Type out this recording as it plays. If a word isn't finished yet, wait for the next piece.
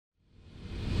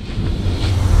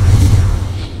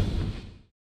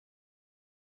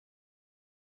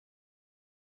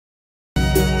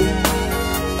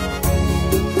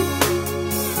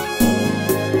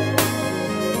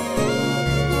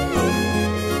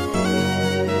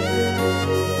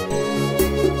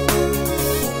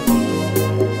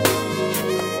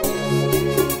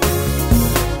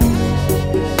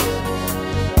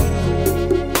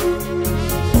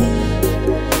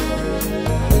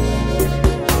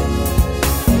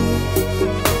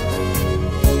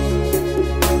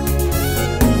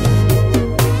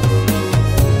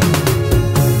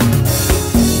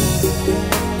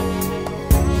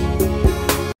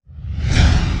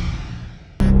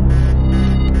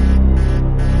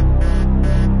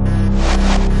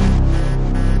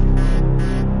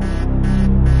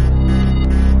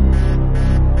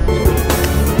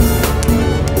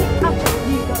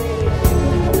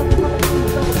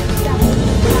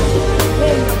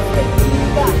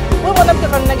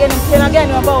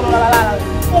gani ambao unalala?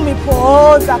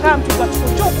 Umepooza kama mtu wa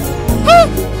chukuchuku.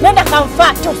 Nenda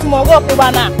kamfuate usimwogope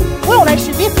bwana. Wewe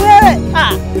unaishi vipi wewe?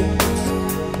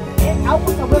 Au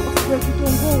kwa sababu kwa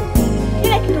kitunguu.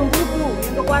 Kile kitunguu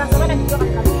ndio kwa sababu ndio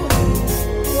katika mimi.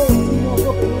 Wewe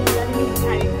usimwogope mimi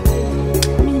hai.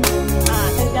 Mimi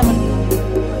tazama.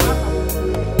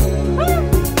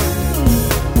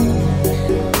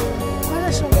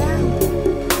 Kwanza shoga yangu.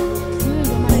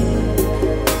 Ndio maana.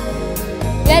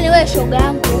 Yaani wewe shoga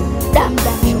yangu, dam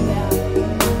shoga yangu.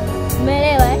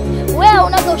 Umeelewa Wewe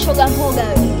unaga ushoga mboga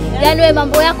wewe. Yaani wewe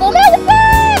mambo yako umeupe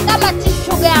kama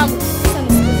tishoga yangu.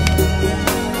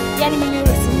 Yaani mimi yule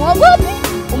simwogopi.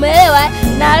 Umeelewa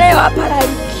Na leo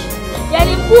aparaliki.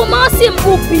 Yaani mguu mosi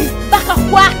mgupi mpaka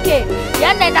kwake.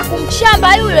 Yaani naenda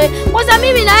kumchamba yule. Kwanza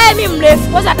mimi na yeye mimi mrefu.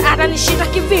 Kwanza atanishinda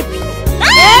kivipi?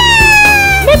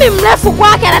 Mimi mrefu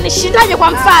kwake ananishindaje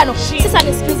kwa mfano? Sasa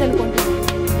nisikilize nikwambie.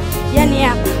 Yaani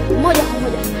hapa moja kwa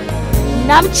moja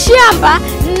namchamba,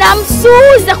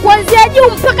 namsuuza kuanzia juu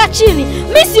mpaka chini.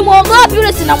 Mimi simuogopi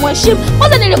yule, sinamheshimu.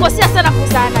 Kwanza nilikosea sana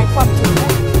kuzaa naye kwa mtu.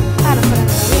 Anafanana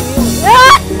na mimi yule.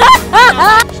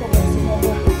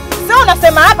 Sio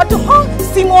unasema hapa tu,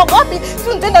 simuogopi,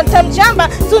 si nitaenda nitamchamba,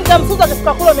 si nitamsuuza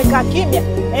katika kule umekaa kimya.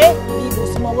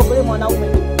 Bibi simuogopi yule mwanaume.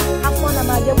 Hapana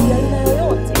maajabu ya aina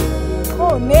yoyote.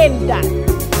 Nenda.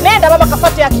 Nenda baba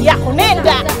kafuate haki yako,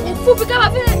 nenda. Mfupi kama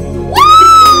vile.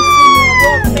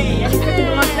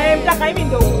 Mtaka hivi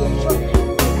ndio huyo.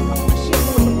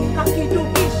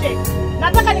 Kakitubishe.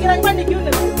 Nataka nikenda nyumbani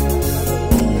kiune.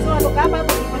 Sio ndoka hapa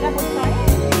hapo nifanya hapo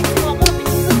sasa. Wagopi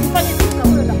usifanye kitu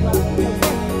kama za kwa.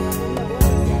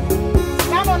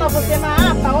 Kama unavyosema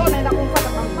hapa, wewe unaenda kumfuata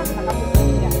na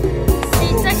kapokuja.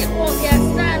 Sitaki kuongea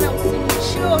sana,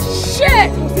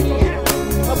 usinichoshe.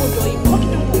 Sababu ndio hivyo.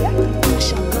 Kitu yako.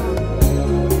 Mashallah.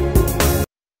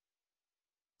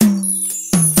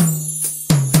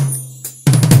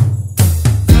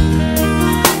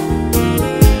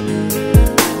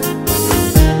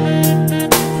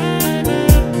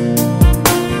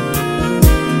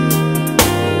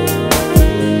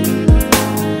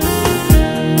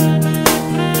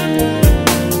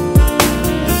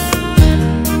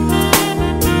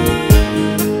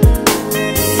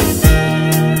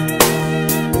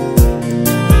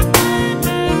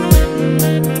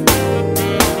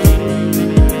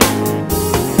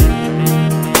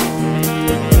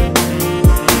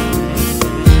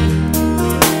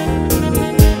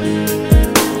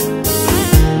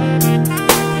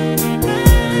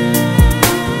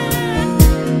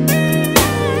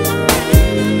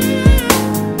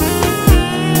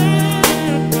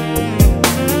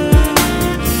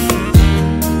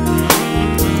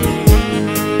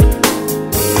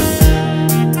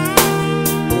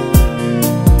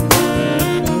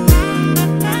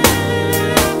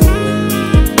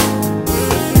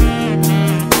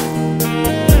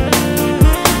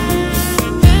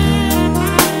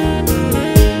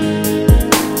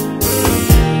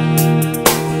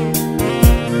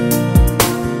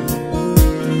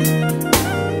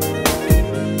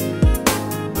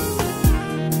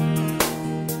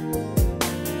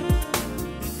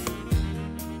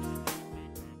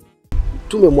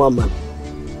 Mtume Muhammad.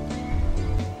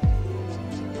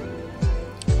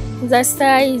 Za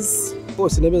size.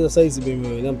 Sinabeza size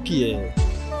mimi namkie.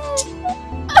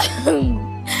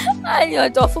 Ani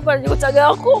watu wafupa nikutaga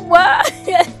wakubwa.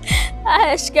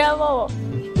 Shikamoo.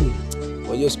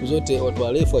 Wajua siku zote watu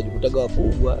warefu wajikutaga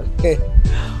wakubwa.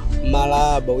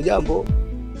 Marahaba, ujambo?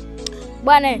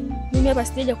 Bwana, mimi hapa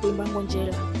sija kuimba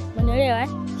ngonjera. Unaelewa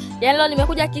Yaani leo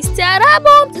nimekuja kistaarabu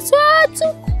mtoto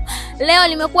wetu. Leo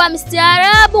nimekuwa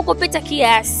mstaarabu kupita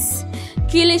kiasi.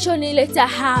 Kilichonileta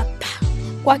hapa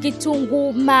kwa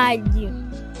kitunguu maji.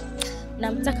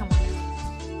 Namtaka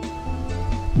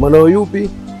mwanao yupi?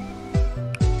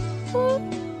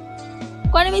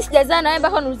 Kwani mimi sijazaa na wewe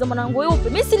mpaka niulize mwanangu yupi?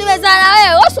 Mimi si nimezaa na wewe,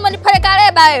 wewe umenipeleka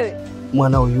leba wewe.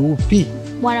 Mwanao yupi?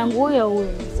 Mwanangu huyo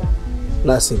mzaa.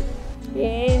 Nasi.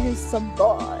 Yes,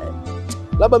 boy.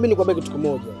 Labda mimi nikwambie kitu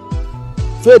kimoja.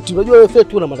 Feti, unajua wewe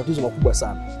Feti una matatizo makubwa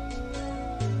sana.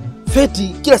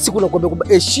 Feti kila siku nakwambia kwamba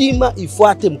heshima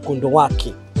ifuate mkondo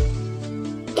wake.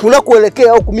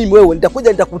 Tunakoelekea huko mimi wewe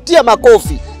nitakuja nitakutia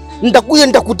makofi. Nitakuja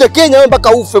nitakutekenya wewe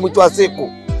mpaka ufe mwisho wa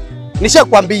siku.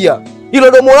 Nishakwambia.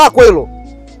 Hilo domo lako hilo.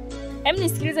 Hem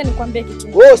nisikilize nikwambie kitu.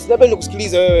 Sitapenda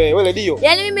nikusikilize wewe ndio.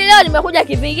 Yaani mimi leo nimekuja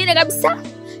kivingine kabisa.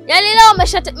 Yaani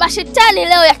leo mashetani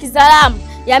leo ya kizalamu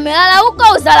yamelala huko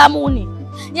uzalamuni.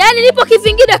 Yaani nipo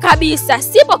kivingine kabisa,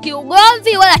 sipo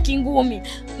kiugomvi wala kingumi.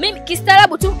 Mimi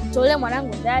kistaarabu tu tolee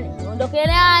mwanangu ndani, niondoke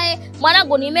naye.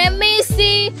 Mwanangu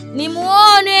nimemisi,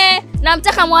 nimuone,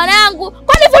 namtaka mwanangu.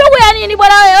 Kwani vurugu ya nini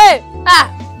bwana wewe?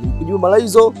 Nikujibu mara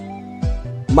hizo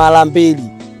mara 2.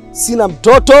 Sina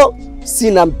mtoto,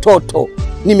 sina mtoto.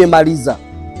 Nimemaliza.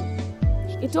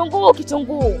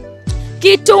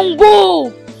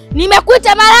 Kitunguu.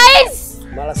 Nimekuita mara hizi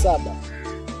Mara 7.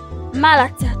 mara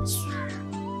 3.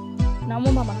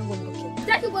 Naomba mwanangu nitoke.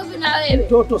 Sitaki kuwa na wewe.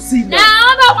 Mtoto sina.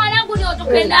 Naomba mwanangu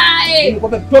nitoke naye.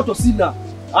 Nimekwambia mtoto sina.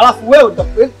 Alafu wewe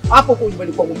hapo kwa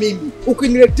nyumbani kwangu mimi.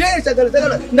 Ukiniletea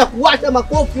shagala na kuacha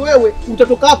makofi wewe,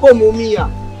 utatoka hapo umeumia.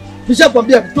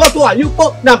 Nishakwambia mtoto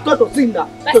hayupo na mtoto sina.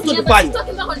 Chochote fanya.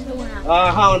 Sitoki mpaka nipe mwanangu.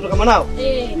 Aha, unatoka mwanao?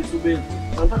 Nisubiri.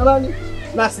 Unataka nani?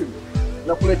 Nasib.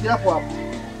 Nakuletea hapo hapo.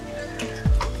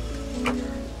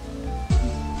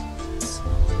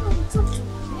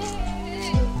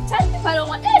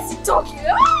 Sitoki.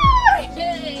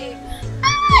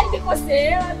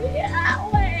 Nikosea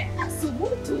wewe.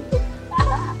 Asubutu.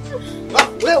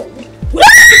 Wewe.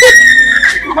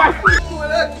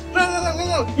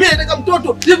 Mimi nataka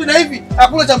mtoto hivi na hivi.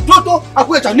 Hakuna cha mtoto,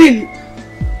 hakuna cha nini.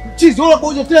 Chizi wala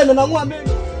kwa tena naamua mimi.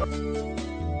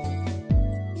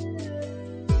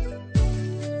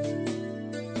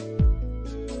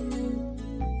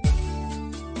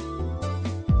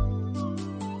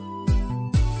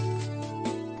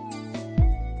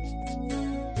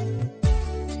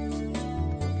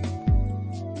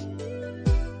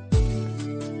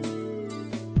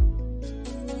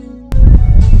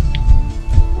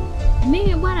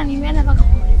 Mimi bwana nimeenda mpaka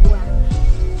kwa bwana.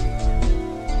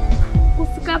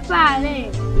 Kufika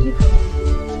pale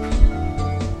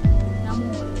na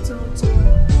mtoto.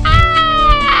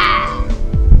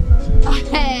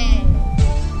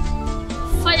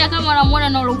 Fanya kama unamuona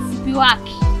na ule ufupi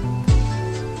wake.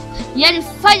 Yaani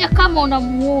fanya kama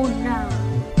unamuona.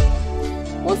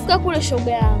 Kufika kule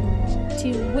shoga yangu.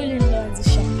 Tiwili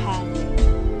nilianzisha pale.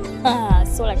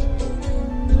 Sola.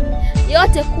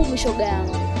 Yote 10 shoga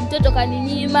yangu. Mtoto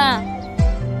kaninyima.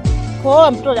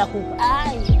 Kwa mtoto akupa.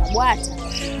 Ai, nabwata.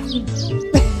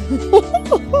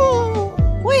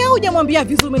 Wewe hujamwambia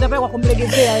vizuri umeenda pale kwa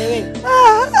kumlegezea wewe.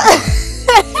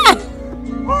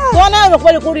 Bwana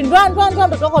amekubali kurudi ndwa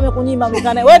mtoto wako amekunyima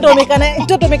umekana. Wewe ndio umekana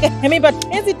mtoto umekana mimba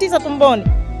hizi 9 tumboni.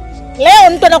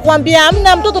 Leo mtu anakuambia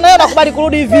hamna mtoto na wewe unakubali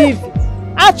kurudi hivi hivi.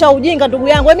 Acha ujinga ndugu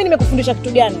yangu. Mimi nimekufundisha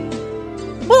kitu gani?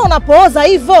 Mbona unapooza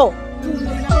hivyo?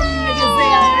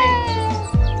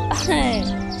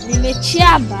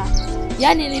 Nimechamba.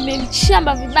 Yaani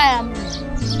nimemchamba vibaya mno.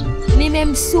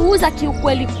 Nimemsuuza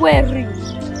kiukweli kweli.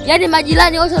 Yaani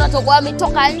majirani wote wanatoka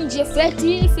wametoka nje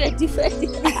feti.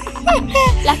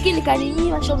 Lakini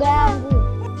kaninyima shoga yangu.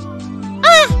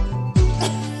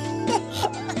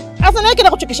 Sasa na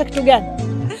kinakuchekesha kitu gani?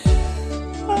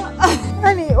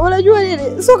 Yaani unajua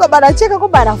nini? Sio kama anacheka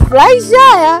kwamba anafurahisha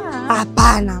haya.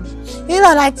 Hapana. Ila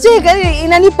anacheka ile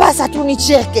inanipasa tu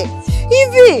nicheke.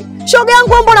 Hivi, shoga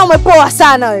yangu mbona umepoa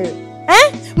sana wewe?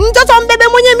 Mtoto mbebe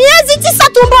mwenye miezi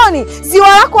 9 tumboni, ziwa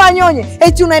lako anyonye.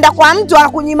 Eti unaenda kwa mtu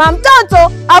akunyima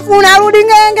mtoto, afu unarudi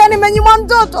ngenge nimenyimwa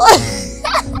mtoto.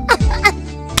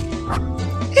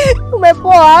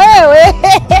 Umepoa wewe.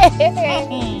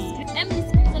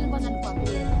 Nisikilizeni kwanza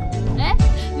nikwambie.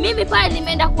 Mimi pale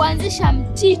nimeenda kuanzisha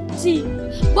mtiti.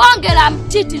 Bonge la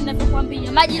mtiti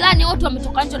ninavyokuambia. Majirani wote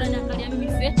wametoka nje wananiangalia mimi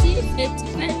feti.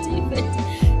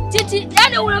 Titi,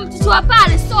 yaani ule mtoto wa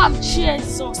pale sio wa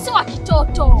mchezo, sio wa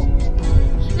kitoto.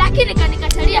 Lakini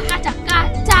kanikatalia kata.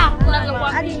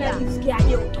 Unavyokuambia.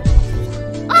 Unasikiaje utoto?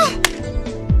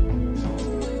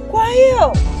 Kwa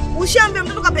hiyo ushambe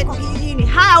mtoto kapelekwa kijijini.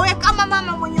 Haya wewe kama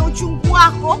mama mwenye uchungu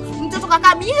wako, mtoto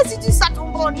kakaa miezi 9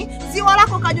 tumboni, ziwa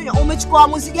lako kanyonya, umechukua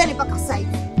uamuzi gani mpaka sasa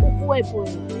hivi? Ukuwepo.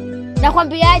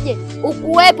 Nakwambiaje?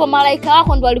 Ukuwepo, malaika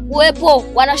wako ndo walikuwepo.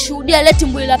 Wanashuhudia ile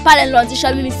timbuli la pale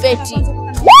niloanzisha mimi feti.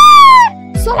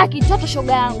 Sio la kitoto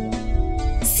shoga yangu.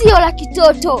 Sio la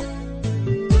kitoto.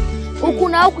 Huku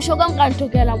na huku shoga yangu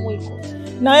kanitokea la mwiko.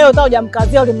 Na wewe utao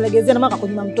hujamkazia ulimlegezea na maka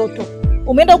kunyima mtoto.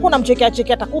 Umeenda huko unamchekea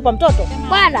atakupa mtoto?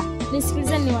 Bwana,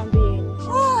 nisikilizeni niwaambie.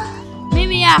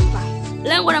 Mimi hapa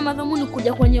lengo na madhumuni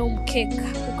kuja kwenye umkeka.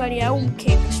 Kukalia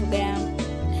umkeka shoga yangu.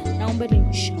 Naomba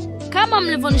ninishauri. Kama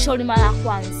mlivyonishauri mara ya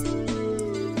kwanza.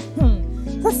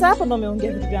 Sasa hapo ndo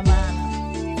umeongea vitu vya maana.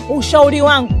 Ushauri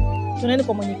wangu tunaenda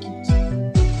kwa mwenyekiti.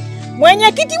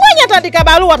 Mwenyekiti mwenye ataandika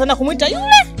barua ataenda kumuita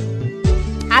yule.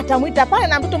 Atamuita pale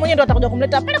na mtoto mwenyewe ndo atakuja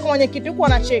kumleta pale kwa mwenyekiti huko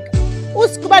anacheka.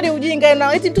 Usikubali ujinga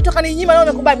na eti mtoto kaninyima leo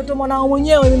umekubali mtoto mwanao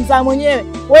mwenyewe mzaa mwenyewe.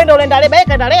 Wewe ndo unaenda leba, yeye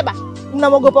kaenda leba.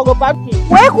 Mnamogopa.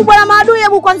 Wewe kubwa la maadui,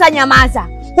 hebu kwanza nyamaza.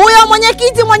 Huyo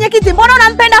mwenyekiti mbona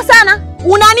unampenda sana?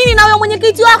 Una nini na huyo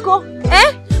mwenyekiti wako?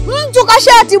 Mtu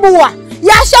kashatibua,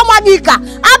 yashamwagika.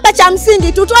 Hapa cha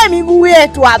msingi tutoe miguu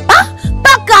yetu hapa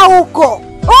mpaka huko.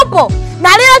 Upo? Na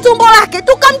leo tumbo lake,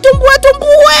 tukamtumbue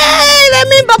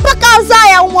ile mimba mpaka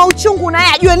azaya umwa uchungu na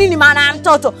yeye ajue nini maana ya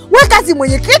mtoto. Wewe kazi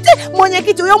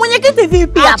mwenyekiti, huyo mwenyekiti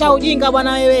vipi hapo? Acha ujinga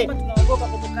bwana wewe. Tunaogopa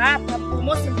kutoka hapa,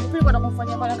 Mosi mkupili kwa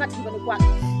kumfanyia Kati nyumbani kwake.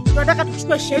 Tunataka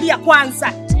tuchukue sheria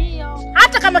kwanza. Ndio.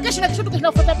 Hata kama kesho na kesho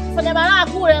tukifuata kufanya balaa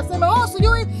kule, nasema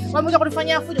sijui wamekuja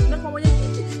kunifanyia fujo, tunataka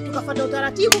mwenyekiti tukafuata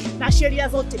utaratibu na sheria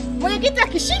zote. Mwenyekiti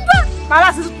akishindwa,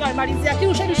 balaa sisi tunamalizia.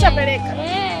 Kile ushahidi ushapeleka.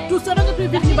 Tusiondoke tu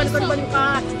hivi nyumbani kwa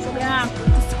watu, shoga yangu.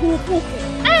 Tusikurupuke.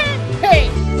 Hey.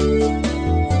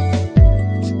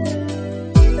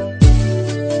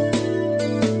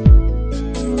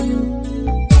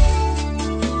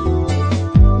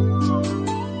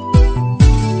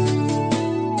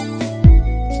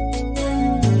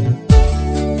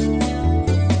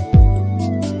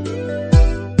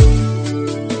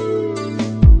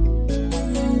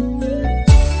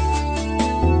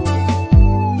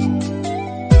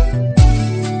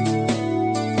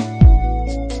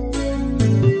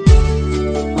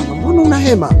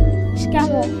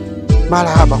 Shikamoo.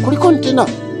 Marahaba. Kulikoni tena?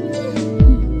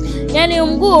 Yaani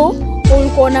mguu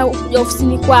ulikuwa na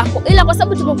ofisini kwako, ila kwa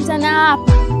sababu tumekutana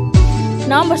hapa,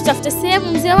 naomba tutafute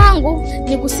sehemu mzee wangu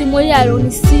nikusimulia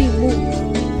alionisibu.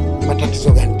 Matatizo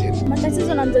gani tena?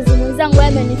 Matatizo na mzazi mwenzangu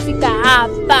yamenifika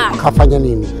hapa. Kafanya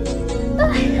nini?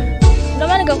 Ndio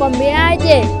maana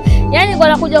nikakwambiaje? Yaani kwa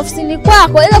nakuja ofisini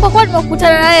kwako, ila kwa kuwa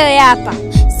nimekutana na wewe hapa,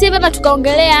 si vyema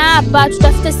tukaongelea hapa,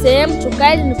 tutafute sehemu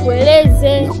tukae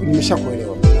nikueleze.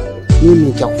 Nimeshakuelewa.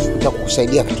 Mimi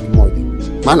nitakusaidia kitu kimoja.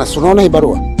 Maana si unaona hii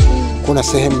barua? Kuna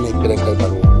sehemu naipeleka hii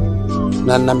barua.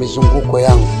 Na nina mizunguko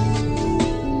yangu.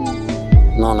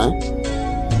 Unaona?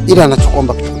 Ila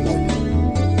anachokuomba kitu kimoja.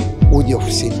 Uje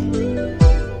ofisini.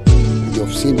 Uje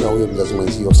ofisini na huyo mzazi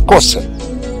mwenzio. Usikose.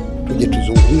 Tuje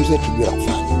tuzungumze, tujue la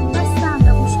kufanya.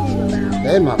 Asante, mshukuru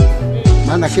baba. Mama.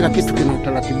 Maana kila kitu kina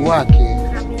utaratibu wake.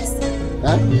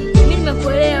 Mimi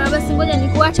nimekuelewa, basi ngoja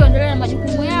nikuache uendelee na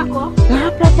majukumu yako. Na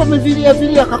hapa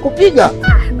amevilia akakupiga.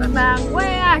 Babangu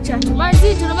wewe acha tu.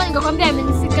 Mazito ndio maana nikakwambia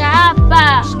amenifika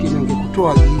hapa. Sikini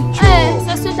angekutoa jicho.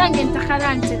 Sasa utange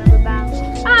nitakarani tena babangu.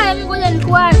 Haya mimi ngoja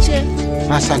nikuache.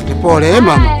 Asante, pole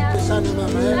mama. Asante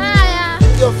mama. Haya.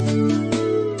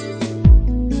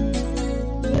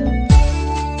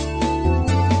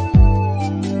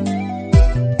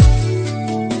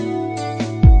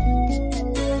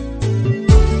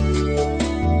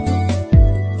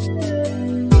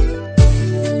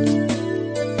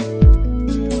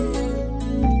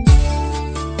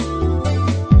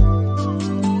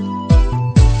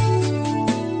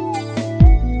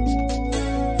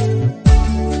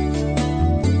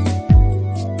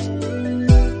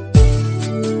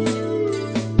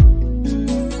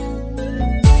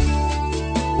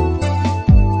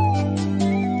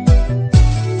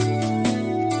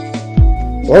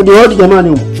 Hodi jamani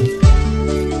huko.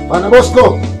 Bwana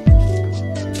Bosco.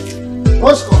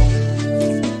 Bosco.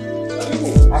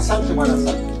 Karibu. Asante bwana,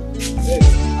 asante.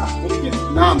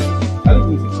 Naam.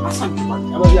 Karibu. Asante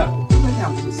bwana. Habari yako?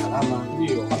 Habari salama.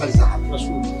 Ndio. Habari za hapa?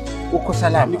 Nashukuru. Uko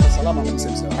salama? Niko salama kabisa.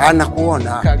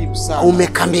 Anakuona. Karibu sana.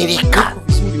 Umekamilika.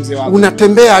 Vizuri mzee wangu.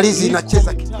 Unatembea alizi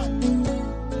inacheza kitaa.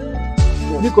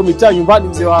 Niko mitaa nyumbani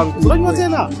mzee wangu. Unajua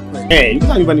tena?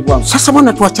 Niko nyumbani kwangu. Sasa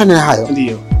bwana tuachane na hayo.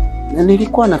 Ndio. Na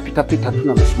nilikuwa napita tu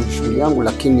na shughuli yangu,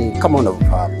 lakini kama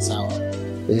unavyofahamu sawa.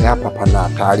 Hapa pana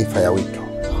taarifa ya wito.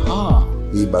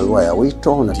 Hii barua ya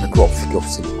wito unatakiwa ufike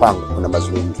ofisini kwangu, kuna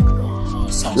mazungumzo.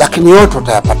 Lakini yote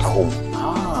utayapata huko.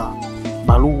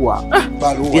 Barua.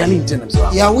 Ya nini tena mzee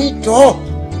wangu? Ya wito.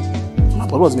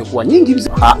 Barua zimekuwa nyingi mzee.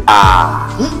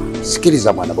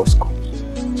 Sikiliza bwana Bosco.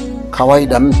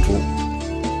 Kawaida mtu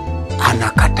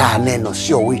anakataa neno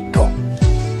sio wito.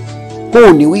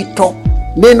 Huu ni wito.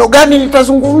 Neno gani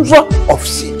litazungumzwa?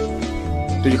 Ofisini.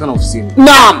 Tulikana ofisini.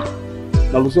 Naam.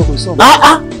 Naruhusiwa kuisoma?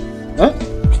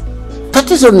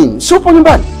 Tatizo nini? Si upo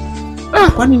nyumbani?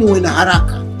 Kwa nini uwe na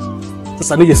haraka?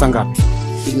 Sasa nije saa ngapi?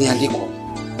 Imeandikwa.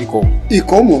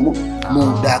 Iko humo.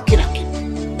 Muda kila kitu.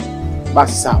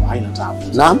 Basi sawa, haina taabu.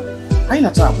 Naam. Haina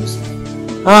taabu.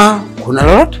 Kuna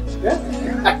lolote?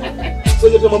 Sio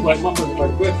yote mambo ni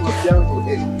kwetu yangu.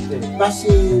 Basi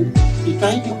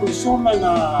itaidi kuisoma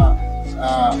na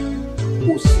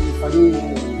usifanyie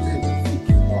uzembe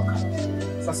kwa wakati.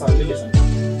 Sasa nije sana.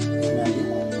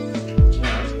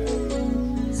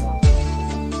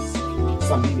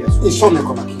 Isome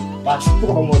kwa makini. Basi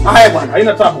tuko pamoja. Haya bwana,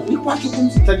 haina tabu. Niko hakikisha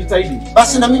nitajitahidi.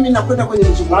 Basi na mimi nakwenda kwenye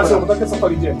mzunguko. Basi nakutakia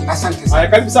safari njema. Asante sana. Haya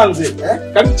karibu sana mzee.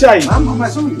 Karibu chai. Mambo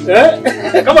mazuri.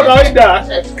 Kama kawaida.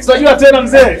 Unajua tena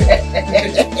mzee.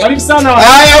 Karibu sana.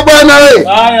 Haya bwana wewe.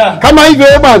 Haya. Kama hivyo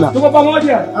wewe bwana. Tuko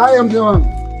pamoja. Haya mzee wangu.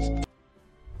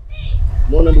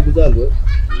 Muona ndugu zangu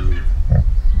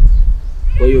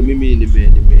Kwa hiyo mimi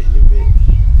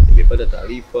nimepata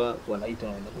taarifa wanaita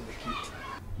wanaenda kwenye Kiti.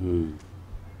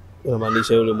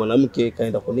 Inamaanisha yule mwanamke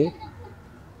kaenda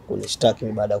kunishtaki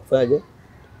baada ya kufaje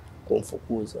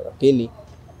kumfukuza, lakini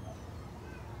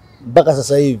mpaka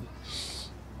sasa hivi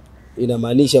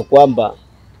inamaanisha kwamba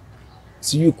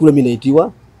sijui kule mimi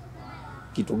naitiwa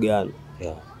kitu gani.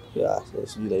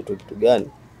 Sijui naitwa kitu gani.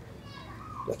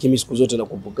 Lakini siku zote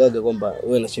nakumbukaga kwamba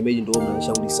wewe na shemeji ndio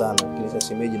mnanishauri sana, lakini sasa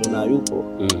shemeji ndio hayupo.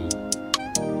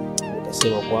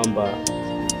 Nikasema kwamba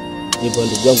nipo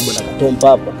ndugu yangu bwana Katompa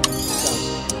hapa.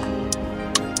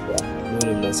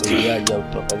 Ndio mnasaidiaje au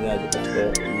tunafanyaje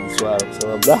katika hili swala, kwa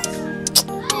sababu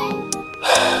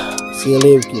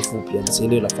sielewi kifupi,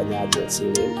 sielewi nafanyaje,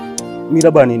 sielewi. Mimi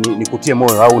labda nikutie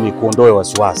moyo au nikuondoe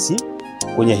wasiwasi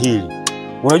kwenye hili.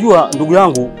 Unajua ndugu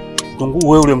yangu Kitunguu,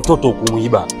 wewe ule mtoto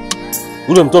ukumuiba.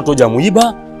 Ule mtoto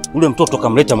hujamuiba, ule mtoto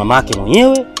kamleta mamake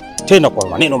mwenyewe, tena kwa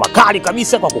maneno makali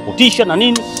kabisa, kwa kukutisha na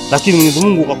nini, lakini Mwenyezi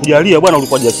Mungu akakujalia bwana,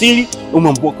 ulikuwa jasiri,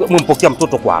 umempokea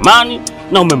mtoto kwa amani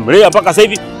na umemlea mpaka sasa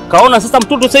hivi. Kaona sasa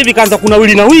mtoto sasa hivi kaanza kuna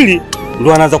wili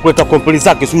ndio anaanza kuleta complain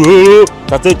zake.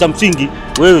 Sasa cha msingi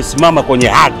wewe simama kwenye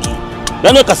haki.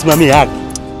 Yaani wewe kasimamia haki.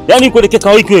 Yaani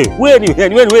kuelekea wiki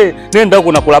wewe nenda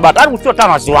huko na kulabata. Hadi usio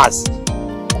tama wasiwasi.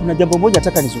 Kuna jambo moja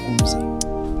nataka nizungumze.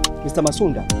 Mr.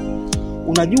 Masunda,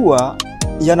 unajua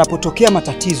yanapotokea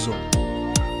matatizo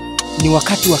ni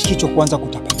wakati wa kichwa kuanza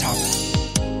kutapatapa,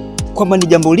 kwamba ni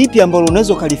jambo lipi ambalo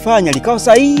unaweza kulifanya likawa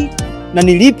sahihi na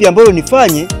ni lipi ambalo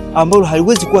nifanye ambalo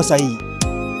haliwezi kuwa sahihi.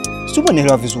 Sio,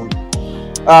 nielewa vizuri.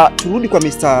 Turudi kwa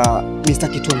Mr.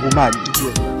 Kitunguu maji.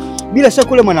 Bila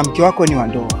shaka ule mwanamke wako ni wa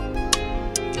ndoa.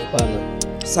 Hapana.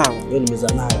 Sawa. Wewe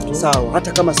nimezaa naye tu. Sawa,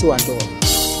 hata kama si wa ndoa.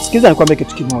 Sikiza nikwambie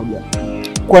kitu kimoja.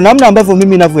 Kwa namna ambavyo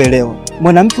mimi ninavyoelewa,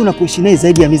 mwanamke unapoishi naye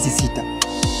zaidi ya miezi 6,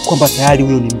 kwamba tayari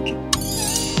huyo ni mke.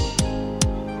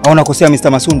 Au unakosea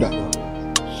Mr. Masunda?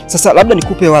 Sasa labda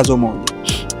nikupe wazo moja.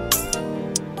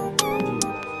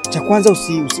 Cha kwanza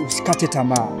usikate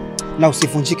tamaa na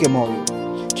usivunjike moyo.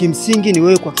 Kimsingi ni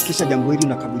wewe kuhakikisha jambo hili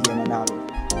unakabiliana nalo.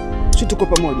 Sisi tuko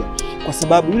pamoja, kwa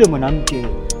sababu yule mwanamke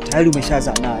tayari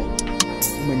umeshazaa naye.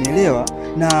 Umenielewa?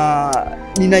 Na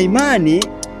nina imani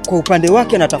kwa upande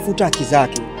wake anatafuta haki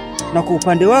zake, na kwa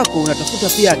upande wako unatafuta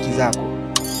pia haki zako.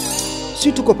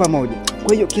 Sisi tuko pamoja.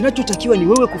 Kwa hiyo kinachotakiwa ni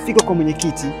wewe kufika kwa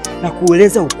mwenyekiti na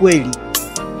kueleza ukweli.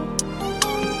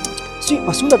 Si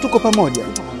Masunda, tuko pamoja,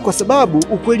 kwa sababu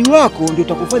ukweli wako ndio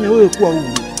utakufanya wewe kuwa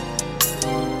huru.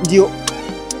 Ndio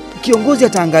kiongozi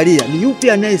ataangalia ni yupi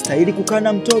anayestahili kukaa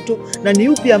na mtoto na ni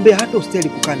yupi ambaye hatastahili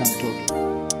kukaa na mtoto.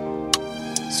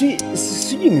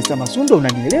 Sijui Mr. Masunda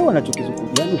unanielewa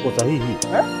ninachokizungumza? Yaani uko sahihi.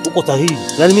 Uko sahihi.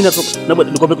 Yaani mimi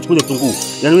nikwambia kitu kimoja Kitunguu.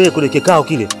 Yaani wewe kule kikao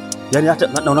kile, yaani hata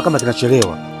naona kama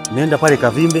kinachelewa. Nenda pale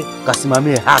Kavimbe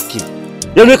kasimamie haki.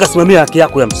 Yaani wewe kasimamie haki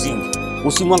yako ya msingi.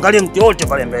 Usimwangalie mtu yote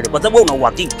pale mbele kwa sababu una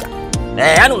uhakika.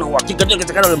 Yaani una uhakika ndio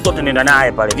kitakalo yule mtoto nenda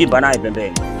naye pale, vimba naye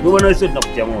pembeni. Ndio maana sisi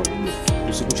tunakutia moyo.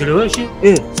 Usikucheleweshe.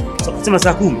 Sema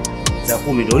saa 10. Saa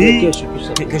 10 ndio hii.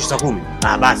 Kesho saa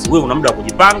 10. Basi wewe una muda wa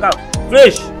kujipanga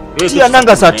fresh. Tia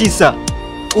nanga saa 9.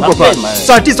 Uko pale.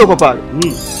 Saa 9 uko pale.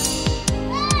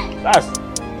 Basi.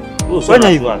 Fanya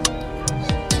hivyo.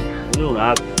 Wewe una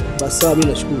haki. Basi mimi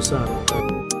nashukuru sana.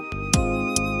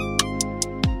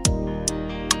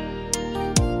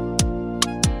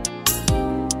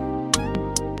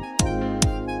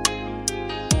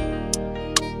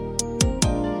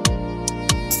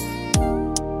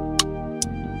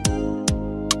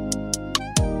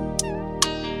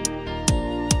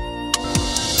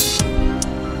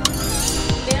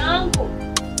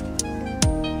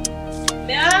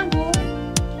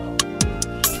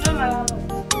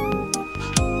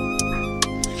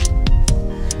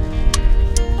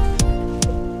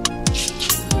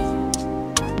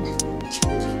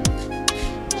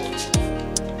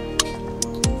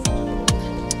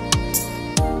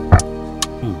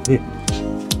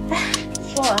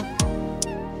 Poa.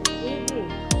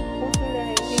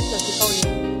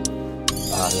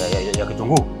 Ya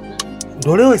Kitunguu.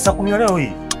 Ndio leo saa 10 leo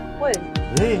hii.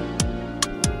 Kweli?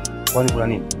 Kwani kuna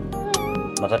nini?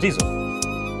 Matatizo?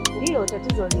 Ndio,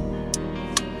 tatizo lipo.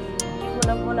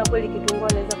 Unaona kweli Kitunguu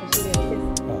anaweza kushinda ile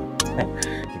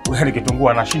kesi? Yaani Kitunguu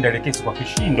anashinda ile kesi kwa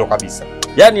kishindo kabisa.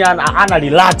 Yaani ana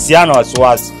relax, ana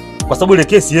wasiwasi. Kwa sababu ile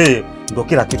kesi yeye ndio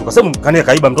kila kitu. Kwa sababu kania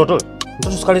kaiba mtoto.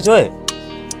 Mtoto sikalete wewe.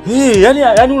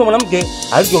 Yaani yule mwanamke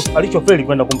alichofeli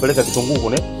kwenda kumpeleka Kitunguu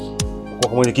kule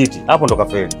kwa mwenyekiti. Hapo ndo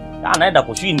kafeli. Anaenda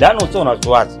kushinda, yani usio na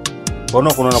wasiwasi.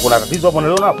 Kuna tatizo hapo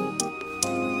naliona hapo.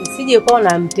 Usije kwa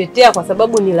unamtetea kwa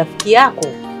sababu ni rafiki yako.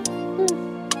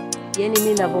 Yaani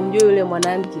mimi ninavyomjua yule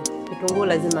mwanamke, kitunguu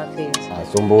lazima afeli.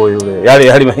 Sombo yule.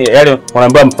 Yale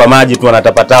wanaambia mpamaji tu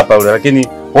anatapatapa yule, lakini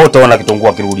wewe utaona kitunguu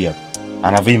akirudia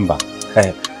anavimba.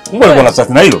 Mbona kuna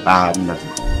sasa na hilo? Mna.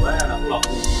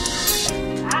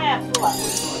 Haya poa.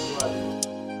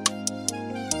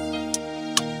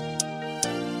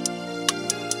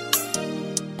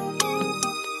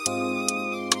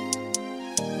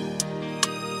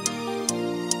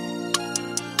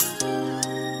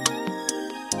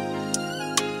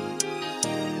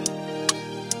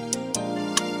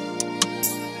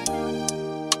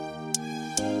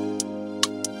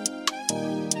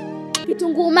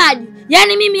 Kitunguu maji.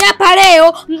 Yaani mimi hapa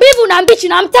leo mbivu na mbichi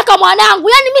namtaka mwanangu.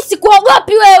 Yaani mimi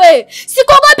sikuogopi wewe.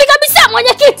 Sikuogopi kabisa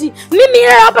mwenyekiti. Mimi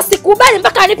leo hapa sikubali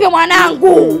mpaka anipe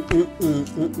mwanangu.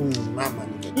 Mama.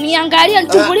 Niangalie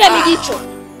nichungulie mijicho.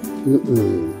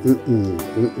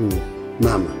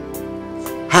 Mama.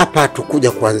 Hapa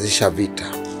tukuja kuanzisha vita.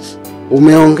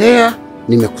 Umeongea,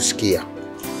 nimekusikia.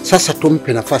 Sasa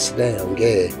tumpe nafasi naye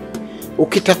aongee.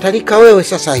 Ukitatarika wewe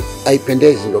sasa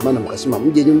haipendezi, ndio maana mkasema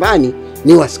mje nyumbani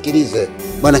niwasikilize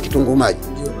bwana kitunguu maji.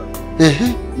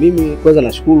 Mimi kwanza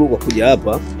nashukuru kwa kuja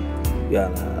hapa.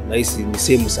 Nahisi ni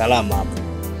sehemu salama hapa.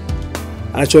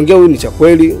 Anachoongea huyu ni cha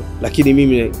kweli, lakini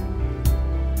mimi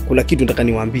kuna kitu nataka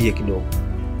niwaambie kidogo.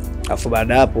 Alafu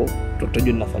baada hapo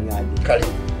tutajua ninafanyaje. Karibu.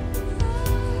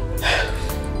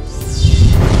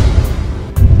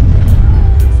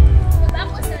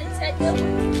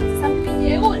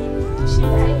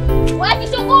 Wewe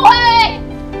kitunguu wewe!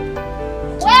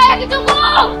 Wewe kitunguu!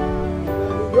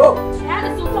 Yo!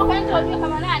 Yaani si utoka nje unajua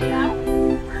kama nani na?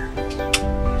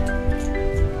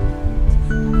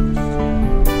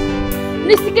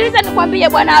 Nisikilize nikwambie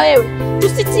bwana wewe.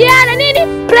 Tusitiane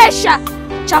nini? Pressure.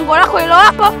 Chango lako hilo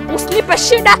hapo, usinipe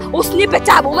shida, usinipe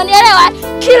tabu. Umenielewa?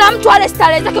 Kila mtu ale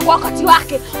starehe zake kwa wakati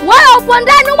wake. Wewe upo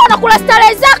ndani huko unakula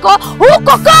starehe zako,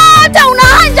 huko kote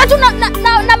unaanja tu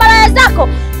na malaya zako.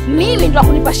 Mimi ndo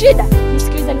kunipa shida.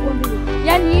 Nisikilize nikwambie.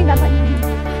 Yaani hii namba nyingine.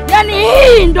 Yaani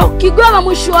hii ndo Kigoma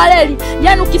mwisho wa reli.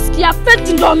 Yaani ukisikia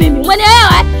feti ndo mimi.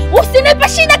 Umenielewa? Usinipe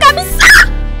shida kabisa.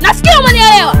 Nasikia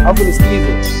umenielewa? Hapo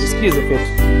nisikilize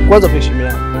feti. Kwanza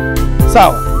tuheshimiane.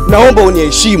 Sawa? Naomba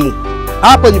uniheshimu.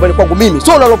 Hapa nyumbani kwangu mimi.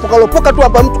 Sio unalopoka tu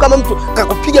hapa mtu kama mtu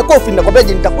kakupiga kofi ninakwambia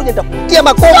nitakuja nitakutia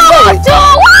makofi wewe.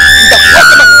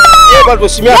 Bado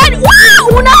tuheshimiane. Yaani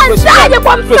unaanzaje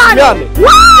kwa mfano?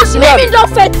 Mimi ndo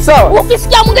feti.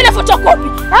 Ukisikia mwingine photocopy.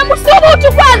 Hebu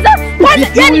subutu kwanza.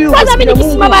 Yaani kwanza mimi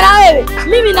nikisimama na wewe.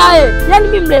 Mimi na wewe. Yaani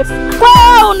mimi mrefu.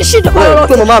 Kwa hiyo unishinde kwa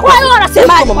lolote. Kwa hiyo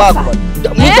unasemaje?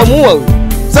 Mtamuua huyu.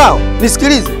 Sawa?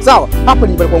 Nisikilize. Sawa? Hapa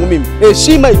nyumbani kwangu mimi.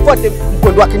 Heshima ifuate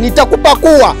mkondo wake.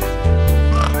 Nitakupakua.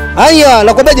 Haya,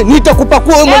 nakwambiaje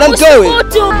nitakupakua wewe mwanamke wewe.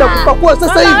 Nitakupakua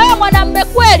sasa hivi. Wewe mwanamume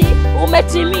kweli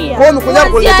umetimia. Wewe umekuja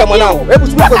kuleta mwanangu. Hebu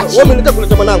subiri kwanza. Wewe umenileta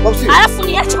kuleta mwanangu au sio? Alafu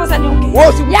niache kwanza niongee.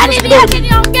 Yaani niache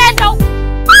niongee ndo.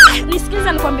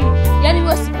 Nisikilize nikwambie. Yaani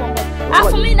wewe sikuongea.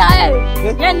 Alafu mimi na wewe.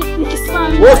 Yaani nikisimama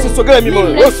mimi. Wewe usisogee mimi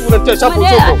wewe. Wewe unanitia shapo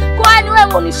soko. Kwani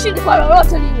wewe unishindi kwa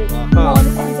lolote lile.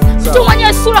 Tu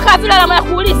mwenyewe sura kama vile alama ya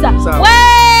kuuliza.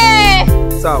 Wewe.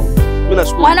 Sawa. Mimi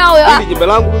nashukuru. Mwanao wewe. Hili jembe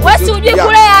langu. Wewe si ujui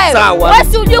kulea wewe. Sawa. Wewe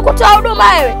si ujui kutoa huduma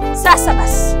wewe. Sasa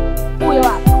basi. Huyo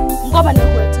hapa. Ngoma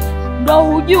nikuletea. Ndio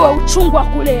ujue uchungu wa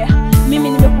kulea. Mimi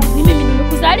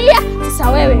nimekuzalia, sasa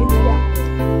wewe endelea.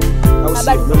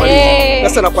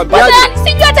 Sasa nakwambiaje?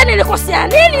 Sijui hata nilikosea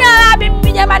nini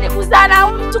mimi jamani kuzana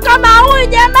mtu kama huyu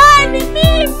jamani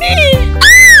mimi.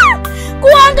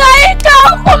 Kuhangaika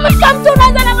huko mtu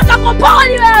unaanza na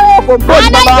makopoli wewe.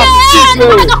 Kompoli mama.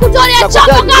 Unataka kutolea chako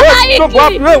kama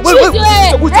hiki.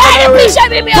 Wewe pisha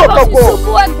mimi hapo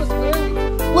usisumbue.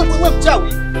 Wewe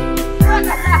mchawi.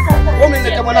 Wewe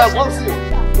unaleta mwanangu au sio?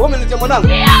 Wewe unaleta mwanangu?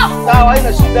 Sawa,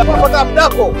 haina shida. Pata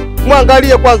mdako.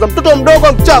 Muangalie kwanza mtoto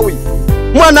mdogo mchawi.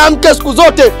 Mwanamke siku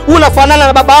zote unafanana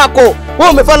na baba yako.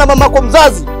 Wewe umefanana na mama yako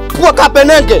mzazi. Pua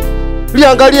kapenenge.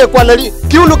 Liangalie kwa nali.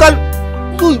 Kiuno kali.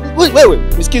 Wewe,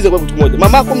 nisikize kwa kitu moja.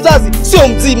 Mama yako mzazi sio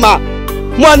mzima.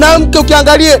 Mwanamke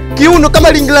ukiangalie kiuno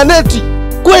kama linglaneti.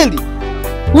 Kweli?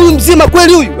 Huyu mzima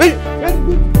kweli huyu?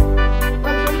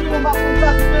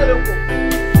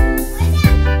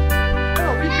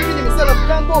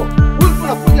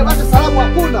 Unakuja basi salamu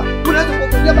hakuna. Unaweza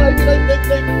kuongea mara hivi na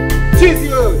hivi.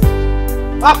 Chizi wewe.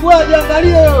 Hapo wewe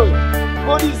jiangalie wewe.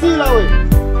 Bodi zila wewe.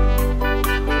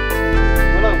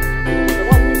 Mwanangu.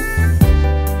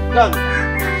 Ndani.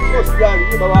 Wewe sijali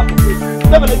ni baba wako.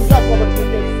 Sema na kitatu hapa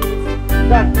tukutane.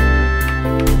 Ndani.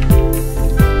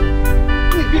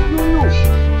 Ni vipi huyu?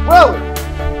 Wewe.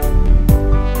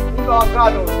 Ndio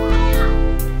wakano.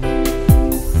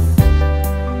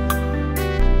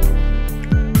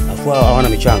 Hawana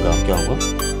michanga mke wangu.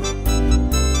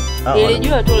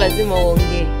 Nilijua tu lazima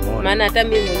uongee. Maana hata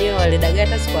mimi mwenyewe wale dagaa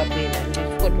hata sikuwapenda.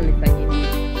 Nilichukua tu nifanye nini.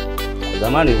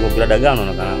 Zamani kwa dagaa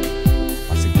unaonekana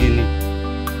masikini.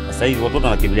 Sasa hivi watoto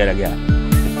wanakimbilia dagaa.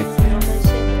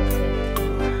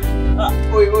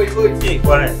 Oi.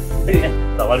 Bwana.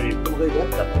 Tawali.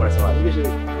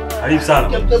 Karibu sana.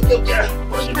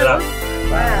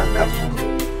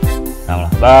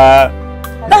 Ba.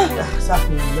 Safi,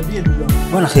 niambie ndugu yangu.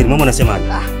 Bwana kheri, mama anasemaje?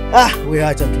 Wewe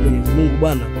acha tu, Mwenyezi Mungu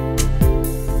bwana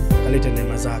kaleta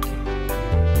neema zake.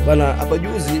 Bwana hapa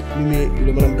juzi mimi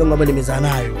yule mwanamke wangu ambaye nimezaa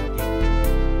nayo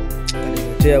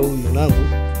aliniletea huyu mwanangu,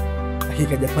 lakini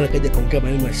kaja pale kaja kaongea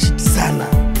maneno ya shiti sana.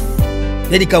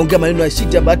 Yaani kaongea maneno ya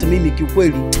shiti ambayo hata mimi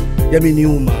kiukweli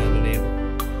yameniuma maneno.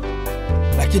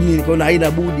 Lakini nikaona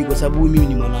haina budi kwa sababu mimi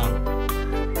ni mwanangu.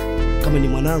 Kama ni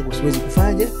mwanangu siwezi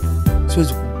kufanyaje?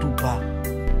 Siwezi kumtupa.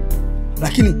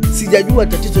 Lakini sijajua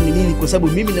tatizo ni nini kwa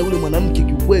sababu mimi na yule mwanamke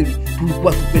kiukweli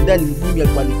tulikuwa tupendani, mjini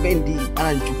alikuwa nipendi,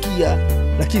 ananichukia.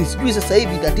 Lakini sijui sasa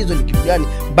hivi tatizo ni kitu gani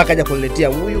mpaka haja kuniletea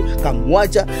huyu,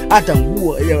 kamwacha hata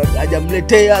nguo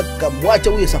hajamletea, kamwacha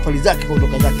huyu safari zake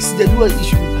kaondoka zake. Sijajua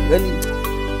issue yani,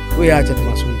 wewe acha tu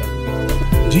Masunda.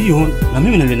 Ndio, na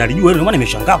mimi nalijua hilo, maana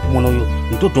nimeshangaa kumwona huyo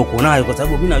mtoto uko nayo kwa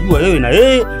sababu mimi najua wewe na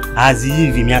yeye hazi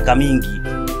hivi miaka mingi.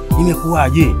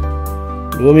 Imekuwaje?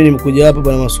 Ndio mimi nimekuja hapa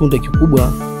bwana Masunda,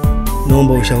 kikubwa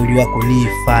naomba ushauri wako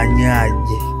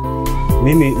nifanyaje.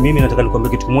 Mimi nataka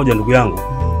nikwambie kitu kimoja ndugu yangu.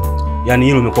 Yaani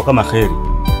hilo imekuwa kama kheri.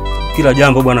 Kila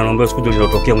jambo bwana naomba siku ile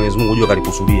lilotokea Mwenyezi Mungu ujue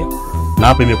kalikusudia. Na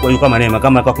hapa imekuwa kama neema,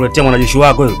 kama akakuletea mwanajeshi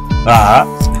wako hilo.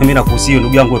 Mimi nakuhusia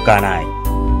ndugu yangu kaa naye.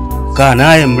 Kaa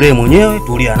naye mlee mwenyewe,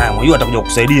 tulia naye. Mwenyewe atakuja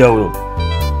kukusaidia huyo.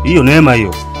 Hiyo neema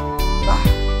hiyo.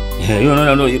 Hiyo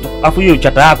afu hiyo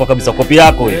chata yako kabisa, kopi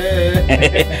yako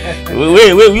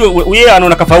wewe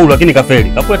anaona kafaulu lakini kafeli.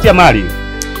 Kakuletea mali.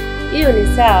 Hiyo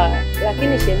ni sawa,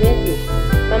 lakini shemeji,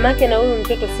 mamake na huyu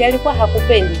mtoto si alikuwa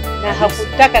hakupendi na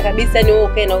hakutaka kabisa ni wewe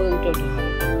ukae na huyu mtoto.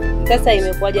 Sasa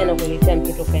imekuwaje na kuletea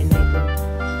mtoto kae naye?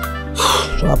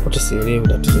 Hapo tusielewe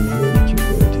tatizo ni nini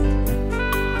kiukweli.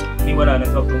 Mimi bwana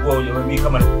anaweza kutungua uje mimi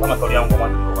kama kauli yangu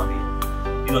mwanzo nilikwambia.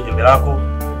 Hilo jembe lako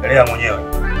elea mwenyewe.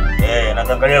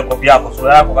 Naangalia kopi yako,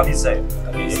 sura yako kabisa hiyo.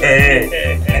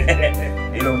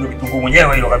 Hilo ndio kitunguu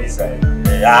mwenyewe hilo kabisa.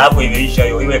 Hapo imeisha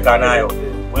hiyo, iwe kaa nayo.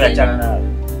 Wewe achana nayo.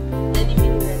 Yaani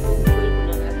mimi kuna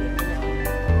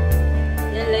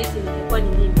yaani laiti ningekuwa ni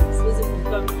mimi, siwezi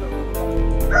kumtoa mtoto.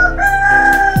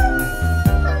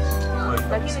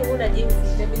 Lakini huna jinsi,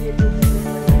 itabidi tu.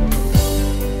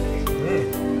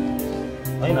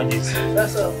 Haina jinsi.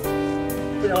 Sasa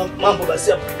kuna mambo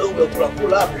basi hapo kidogo ya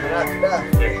kula hapo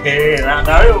na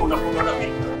na wewe unakumbuka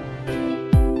vipi?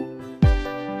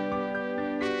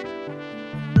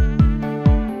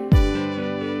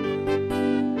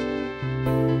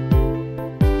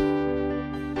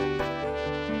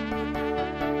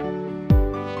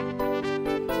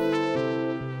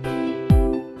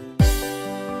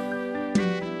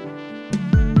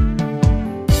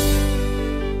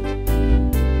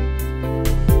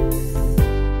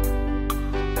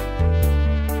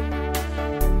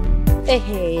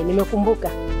 Nimekumbuka.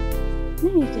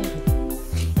 Nini tena?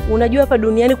 Unajua hapa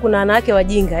duniani kuna wanawake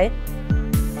wajinga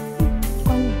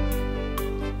Kwa nini?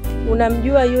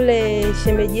 Unamjua yule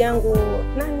shemeji yangu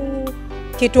nani?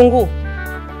 Kitunguu.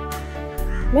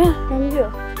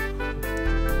 Namjua.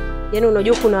 Yaani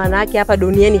unajua kuna wanawake hapa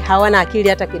duniani hawana akili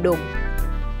hata kidogo.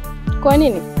 Kwa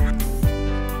nini?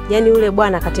 Yaani yule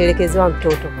bwana katelekezewa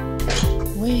mtoto.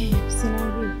 Wewe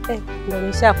usiniambie. Ndio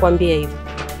nimeshakwambia hivyo.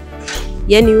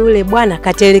 Yaani yule bwana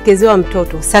katelekezewa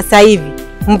mtoto. Sasa hivi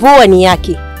mvua ni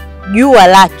yake, jua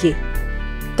lake,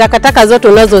 takataka zote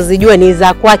unazozijua ni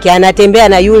za kwake, anatembea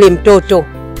na yule mtoto.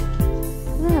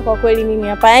 Kwa kweli mimi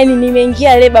hapa yani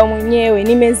nimeingia leba mwenyewe,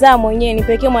 nimezaa mwenyewe,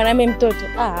 nipekee mwanamume mtoto.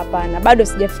 Hapana, bado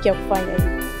sijafikia kufanya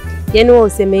hivyo. Yaani wewe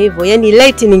useme hivyo, yaani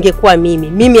late ningekuwa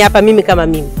mimi hapa, mimi kama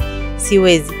mimi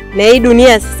siwezi. Na hii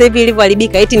dunia sasa hivi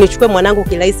ilivyoharibika, eti nichukue mwanangu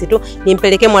kirahisi tu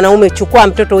nimpelekee mwanaume, chukua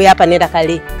mtoto huyu hapa nenda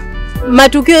kale.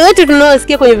 Matukio yote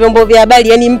tunayosikia kwenye vyombo vya habari,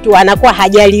 yani mtu anakuwa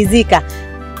hajalizika,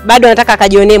 bado anataka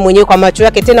akajionee mwenyewe kwa macho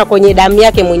yake, tena kwenye damu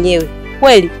yake mwenyewe.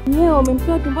 Kweli wewe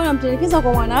umemtoa tumboni unamtelekeza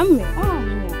kwa mwanamume?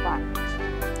 Mimi hapana.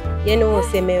 Yaani wewe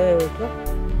useme wewe tu.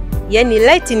 Yaani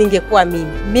light ningekuwa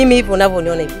mimi hivi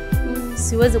unavyoniona hivi.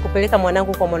 Siwezi kupeleka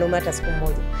mwanangu kwa mwanaume hata siku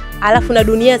moja. Alafu na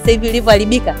dunia sasa hivi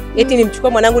ilivyoharibika, eti nimchukue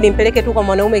mwanangu nimpeleke tu kwa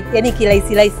mwanaume, yani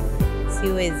kirahisi.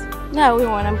 Siwezi. Na huyo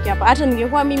mwanamke hapa, hata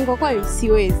ningekuwa mimi kwa kweli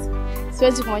siwezi.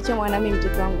 Siwezi kumwachia mwanamume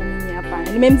mtoto wangu mimi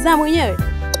hapana. Nimemzaa mwenyewe.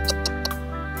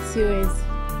 Siwezi.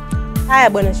 Haya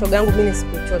bwana shoga yangu, mimi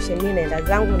sikuchoshe, mimi naenda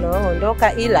zangu na wewe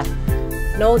ondoka, ila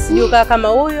na usijue kama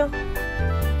huyo.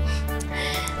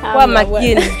 Kwa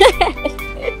makini.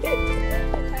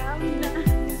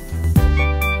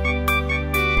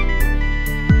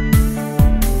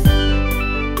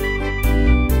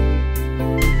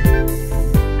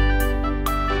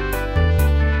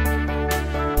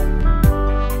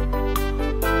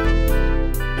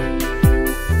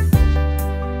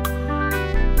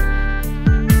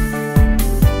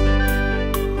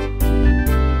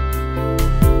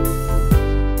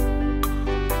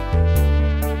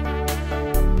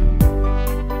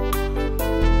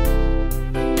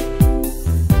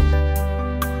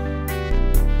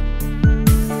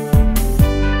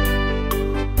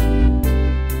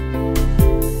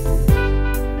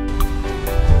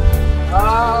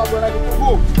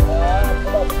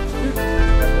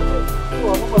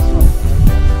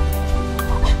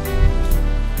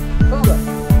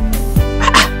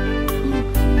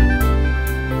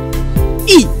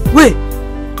 We.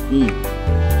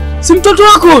 Si mtoto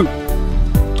wako huyu?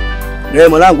 Ndio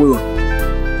mwanangu huyo.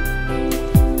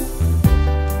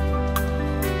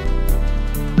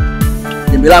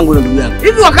 Jembe langu hilo ndugu yangu.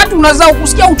 Hivi wakati unazaa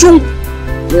ukusikia uchungu?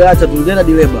 Wewe acha tuendea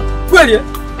dileba. Kweli eh?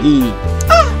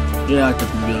 Wewe acha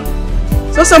ndugu yangu.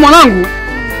 Sasa mwanangu,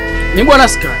 ni bwana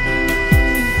Sky.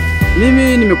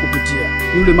 Mimi nimekupitia.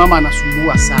 Yule mama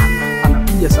anasumbua sana.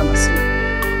 Anapiga sana simu.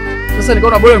 Sasa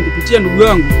nikaona bora nikupitia ndugu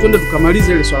yangu, twende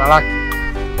tukamalize ile swala lake.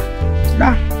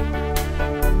 Da.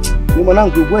 Ni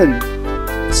mwanangu kweli.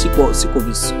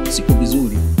 Siko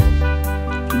vizuri.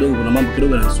 Kidogo kuna mambo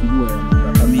kidogo yanasumbua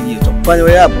ya familia. Utakufanya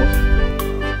wewe hapo.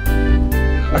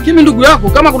 Lakini ndugu yako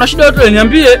kama kuna shida yote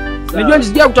niambie, nijue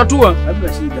nisije kutatua.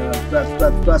 Hakuna shida.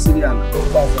 Tutawasiliana.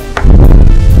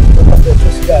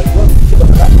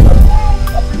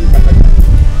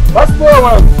 Basi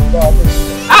poa.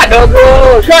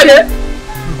 Dogo, shole.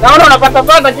 Naona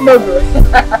unapata kidogo.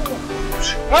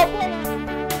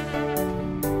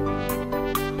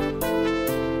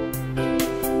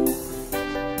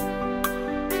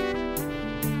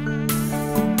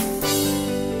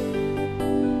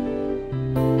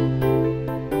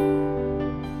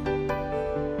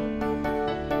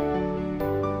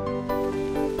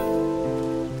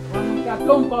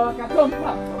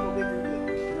 Wakatompa.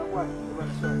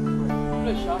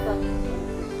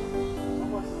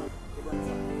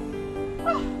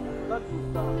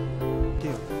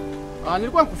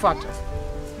 Nilikuwa nikufuata.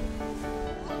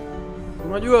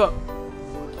 Unajua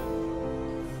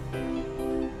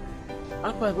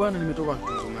hapa bwana, nimetoka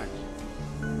kutumaji.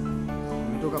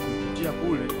 Nimetoka kupitia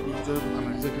kule ili tuwe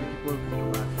tukamalize kile kipolo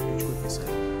kutoka tuchukue pesa.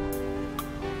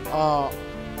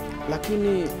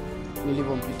 Lakini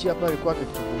nilipompitia pale kwake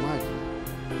kutumaji,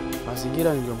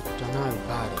 mazingira niliyomkuta nayo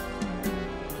pale,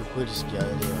 kwa kweli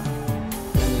sijaelewa.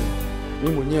 Yaani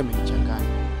mimi mwenyewe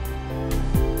amenichanganya.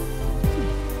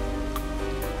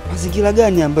 Mazingira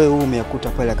gani ambayo wewe umeyakuta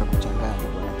pale akakuchanganya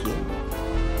bwana Kiembe?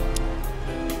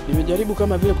 Nimejaribu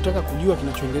kama vile kutaka kujua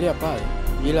kinachoendelea pale,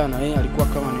 ila na yeye alikuwa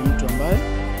kama ni mtu ambaye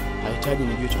hahitaji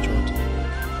nijue chochote.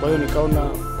 Kwa hiyo nikaona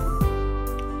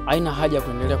haina haja ya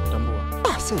kuendelea kutambua.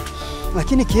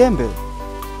 Lakini Kiembe,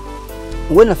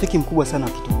 wewe rafiki mkubwa sana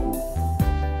wa Kitunguu.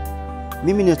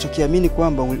 Mimi ninachokiamini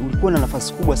kwamba ulikuwa na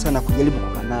nafasi kubwa sana kujaribu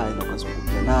kukaa naye na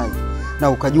kuzungumza naye na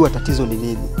ukajua tatizo ni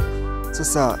nini.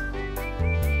 Sasa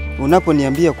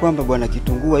unaponiambia kwamba bwana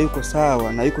Kitunguu yuko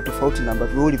sawa na yuko tofauti na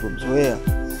ambavyo ulivyomzoea,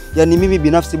 yani mimi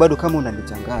binafsi bado kama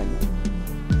unanichanganya.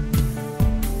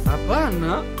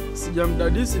 Hapana,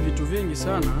 sijamdadisi vitu vingi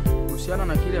sana kuhusiana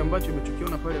na kile ambacho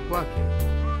nimechokiona pale kwake.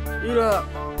 Ila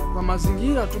kwa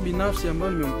mazingira tu binafsi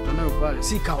ambayo nimemkuta nayo pale,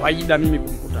 si kawaida mimi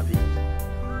kumkuta vile.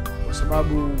 Kwa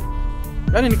sababu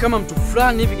yani ni kama mtu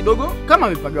fulani hivi kidogo kama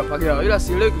amepagawa, ila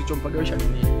sielewi kilichompagawisha ni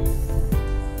nini.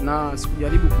 Na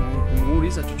sikujaribu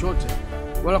kumuuliza chochote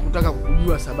wala kutaka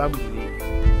kujua sababu ni nini.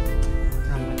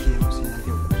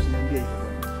 Usiniambie hivyo.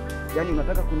 Yaani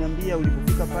unataka kuniambia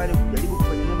ulipofika pale kujaribu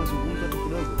kufanya naye mazungumzo tu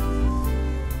kidogo?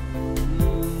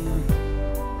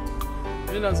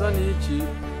 Mimi nadhani hichi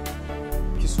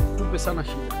kisitupe sana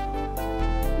shida.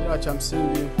 Ila cha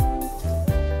msingi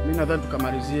mimi nadhani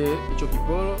tukamalizie hicho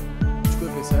kipolo, chukue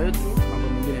pesa yetu, mambo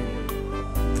mengine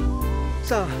yaendelee.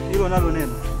 Sawa, hilo nalo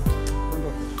neno.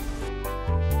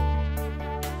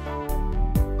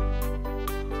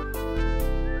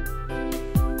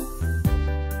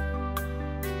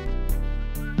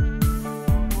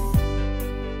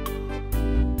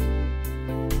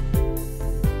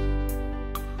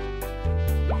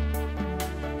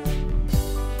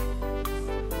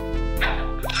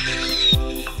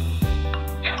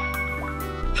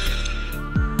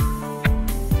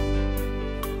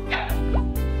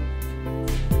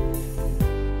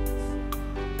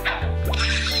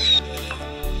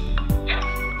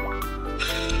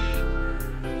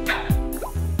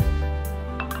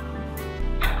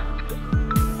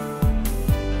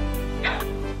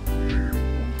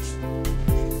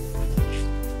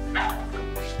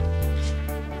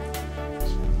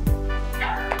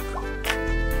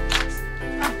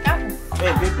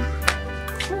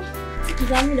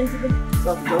 Za muda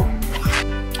kidogo.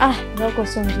 Ndio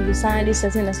sio nzuri sana hadi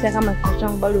sasa nasikia kama kichwa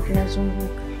changu bado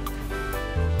kinazunguka.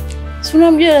 Si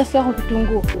unamjua rafiki yako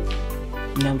Kitunguu?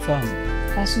 Ninamfahamu.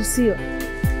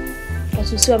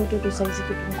 Kasusiwa mtoto saizi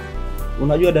Kitunguu.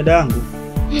 Unajua dada yangu?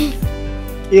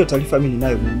 Hiyo taarifa mimi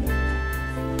ninayo muda.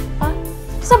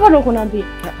 Sasa bado kunaambia?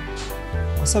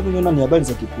 Kwa sababu niona ni habari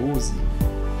za kipuuzi.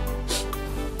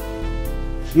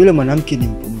 Yule mwanamke ni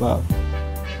mpumbavu.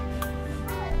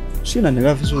 Sio,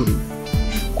 unanielewa vizuri?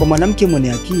 Kwa mwanamke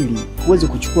mwenye akili huwezi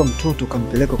kuchukua mtoto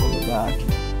kampeleka kwa baba yake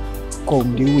kwa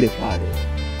umri ule pale.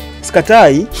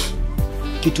 Sikatai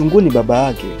Kitunguu ni baba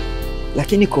yake,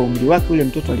 lakini kwa umri wake ule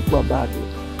mtoto alikuwa bado.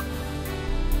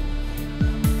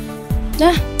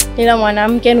 Ila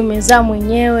mwanamke umezaa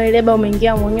mwenyewe, leba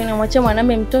umeingia mwenyewe na mwache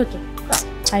mwanamume mtoto.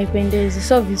 Haipendezi,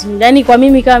 sio vizuri. Yaani kwa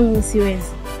mimi kama mimi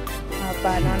siwezi.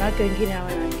 Hapana, wanawake wengine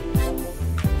hawana.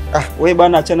 Wewe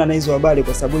bana achana na hizo habari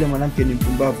kwa sababu yule mwanamke ni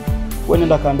mpumbavu. Wewe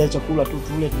nenda kaandae chakula tu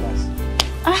tule basi.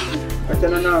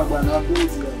 Achana nao bwana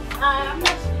wapuzi.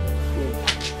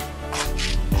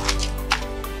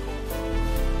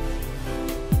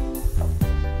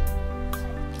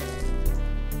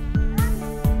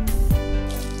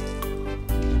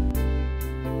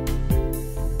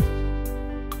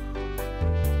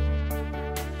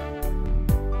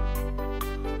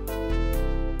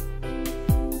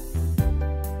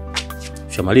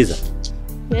 Shamaliza?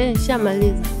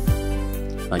 Shamaliza.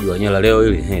 Najua nyela leo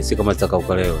hili si kama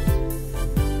zitakauka leo.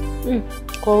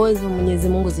 Kwa uwezo Mwenyezi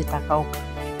Mungu zitakauka.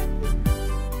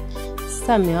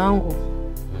 Sasa mume wangu,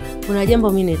 kuna jambo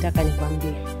mimi nataka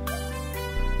nikwambie.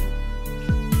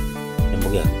 Jambo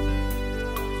gani?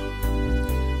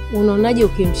 Unaonaje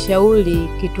ukimshauri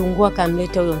Kitunguu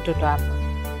akamleta huyo mtoto hapa?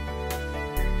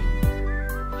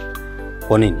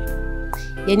 Kwa nini?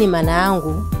 Yaani maana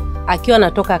yangu akiwa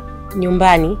anatoka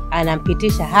nyumbani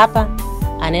anampitisha hapa,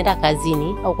 anaenda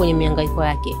kazini au kwenye mihangaiko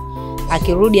yake.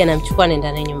 Akirudi anamchukua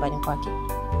anaenda naye nyumbani kwake.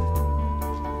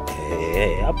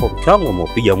 Hapo mchango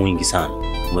umeupiga mwingi sana.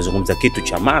 Umezungumza kitu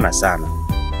cha maana sana.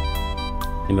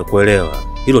 Nimekuelewa.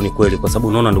 Hilo ni kweli kwa sababu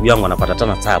unaona ndugu yangu anapata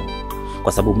tena tabu.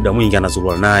 Kwa sababu muda mwingi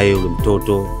anazurua naye yule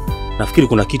mtoto. Nafikiri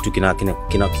kuna kitu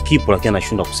kina kikipo lakini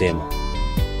anashindwa kusema.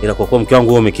 Ila kwa kuwa mke wangu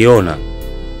wewe umekiona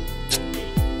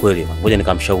kweli, ngoja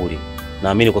nikamshauri.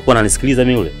 Naamini kwa kuwa ananisikiliza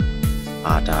mimi yule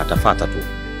atafuata tu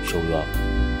ushauri wao.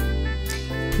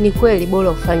 Ni kweli bora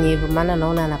ufanye hivyo maana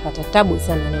naona anapata tabu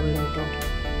sana na yule mtoto.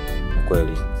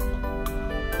 Kweli.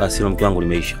 Basi hilo mke wangu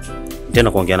limeisha.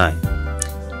 Nitaenda kuongea naye.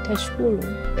 Tashukuru.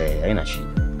 Haina shida.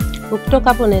 Ukitoka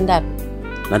hapo unaenda wapi?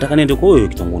 Nataka niende kwa huyo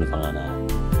Kitunguu nifanye naye.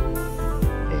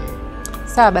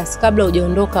 Sawa basi kabla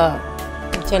hujaondoka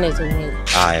achana hizo nywele.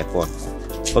 Haya poa.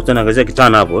 Hapo naangazia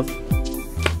kitana hapo.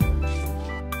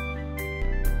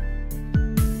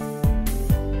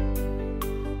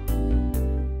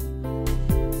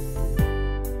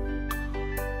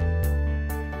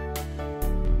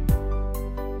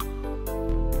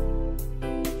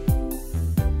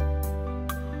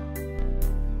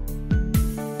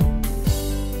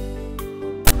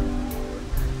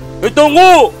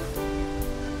 Kitunguu!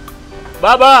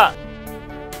 Baba!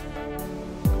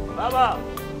 Baba!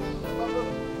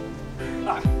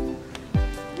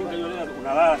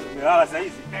 Unalala sasa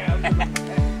hizi.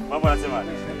 Mambo anasema.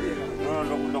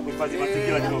 Ndo kuhifadhi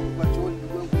mazingira kidogo. Kwa vizuri.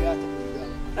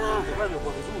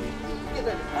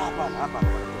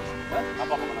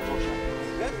 Hapa panatosha.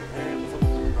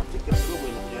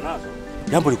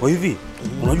 Jambo liko hivi.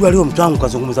 Unajua leo mtu wangu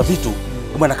kazungumza vitu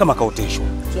kama kaoteshwa.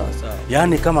 Sawa.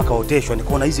 Yaani kama kaoteshwa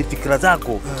nikaona hizi fikra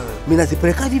zako mimi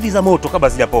nazipeleka hivi za moto kabla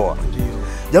sijapoa. Ndio.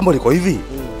 Jambo liko hivi.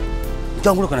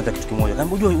 Mtangu leo anataka kitu kimoja.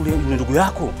 Kama unajua yule ndugu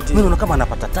yako, mimi naona kama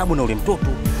anapata tabu na yule mtoto.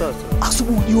 Sasa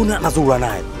Asubuhi jioni anazurura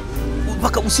naye.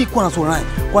 Mpaka usiku anazurura naye.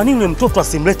 Kwa nini yule mtoto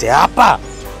asimlete hapa?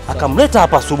 Akamleta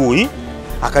hapa asubuhi,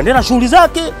 akaendelea na shughuli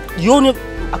zake, jioni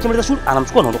akimaliza shughuli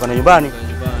anamchukua anaondoka na nyumbani.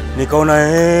 Nikaona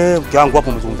mke wangu hapo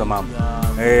umezungumza mambo.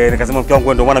 Nikasema mke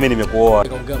wangu ndio maana mimi nimekuoa.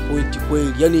 nikaongea point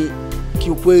kweli. Yaani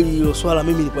kiukweli hilo swala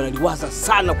mimi nilikuwa naliwaza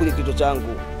sana kwenye kichwa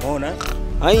changu. Unaona?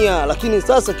 Haya, lakini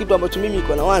sasa kitu ambacho mimi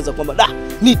nilikuwa nawaza kwamba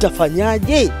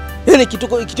nitafanyaje? Yaani kitu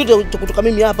kutoka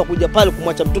mimi hapa kuja pale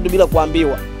kumwacha mtoto bila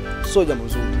kuambiwa sio jambo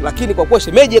zuri. Lakini kwa kuwa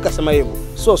shemeji akasema hivyo,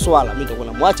 sio swala. Mimi nitakuwa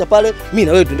namwacha pale, mimi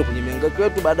na wewe tuende kwenye mihangaiko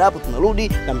yetu, baada hapo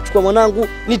tunarudi, namchukua mwanangu,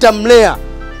 nitamlea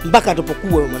mpaka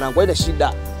atapokuwa wewe mwanangu, haina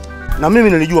shida. Na mimi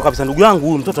nilijua kabisa ndugu yangu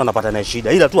huyu mtoto anapata naye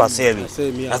shida ila tu asemi.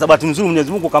 Sasa bahati nzuri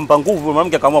Mwenyezi Mungu kampa nguvu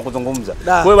mwanamke akaamua kuzungumza.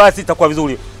 Kwa hiyo basi itakuwa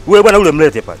vizuri. Wewe bwana yule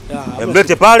mlete pale.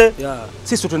 Mlete pale.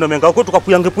 Sisi tuende menga kwetu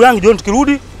tukapuyange jioni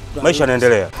tukirudi maisha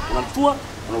yanaendelea. Unamchukua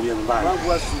unarudia nyumbani.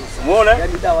 Umeona?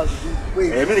 Yaani dawa nzuri.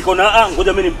 Mimi nikaona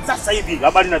ngoja mimi sasa hivi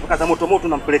habari inatoka moto moto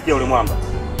nampelekea yule mwamba.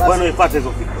 Bwana ifuate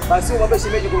hizo fikra. Basi mwambie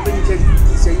shemeji kwa mimi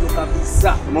kisha hilo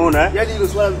kabisa. Umeona eh? Yaani hilo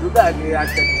swala mdudage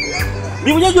acha.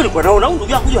 Mimi mwenyewe nilikuwa naona huyu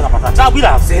ndugu yako yule anapata taabu ila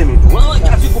hasemi tu. Wewe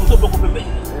kila siku mtoto uko pembeni.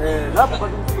 Hapo kwa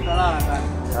ndugu tunalala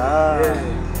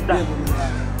ndani.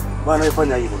 Bwana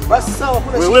ifanya hivyo. Basi sawa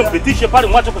kuna shida. Wewe mpitishe pale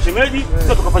mwache kwa shemeji,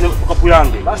 sasa tukafanya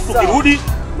tukapuyange. Tukirudi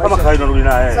kama kawaida narudi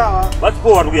naye. Basi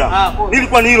poa ndugu yangu.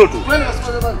 Nilikuwa ni hilo tu.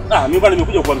 Mimi bwana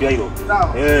nimekuja kukuambia hilo.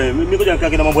 Mimi ngoja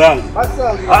nikae na mambo yangu. Basi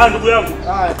sawa. Ndugu yangu.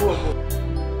 Poa.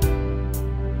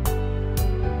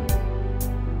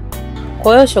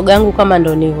 Kwa hiyo shoga yangu, kama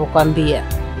ndo nilivyokuambia,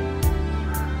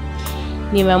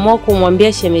 nimeamua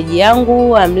kumwambia shemeji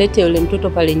yangu amlete yule mtoto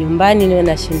pale nyumbani niwe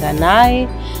nashinda naye,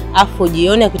 afu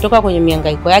jioni akitoka kwenye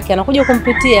mihangaiko yake anakuja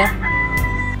kumpitia.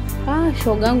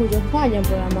 Shoga yangu hujafanya jambo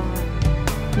la maana.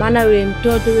 Maana yule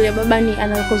mtoto yule baba ni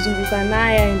anakozunguka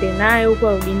naye aende naye huko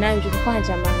arudi naye, utafanya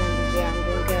cha maana ndugu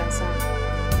yangu. Ongea sana.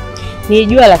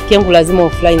 Nijua rafiki yangu lazima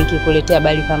offline nikikuletea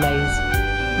habari kama hizo.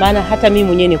 Maana hata mimi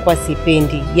mwenyewe nilikuwa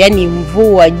sipendi. Yaani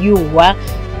mvua jua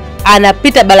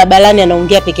anapita barabarani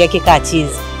anaongea peke yake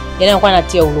kachizi. Yaani anakuwa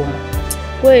anatia huruma.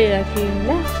 Kweli lakini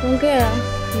ongea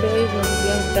ndio hivyo ndugu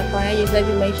yangu, utafanyaje sasa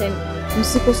hivi maisha ni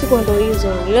msiko ndio hizo.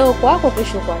 Leo kwako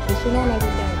kesho kwako. Unaona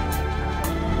vipi?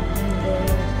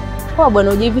 Poa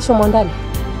bwana, ujivisho mwandani.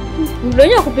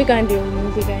 Mdonya kupika ndio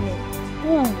mpika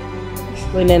nini?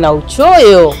 Wewe na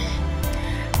uchoyo.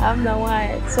 Hamna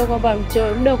waya. Sio kwamba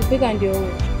mchoyo, muda kupika ndio huo.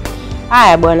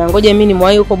 Haya bwana, ngoja mimi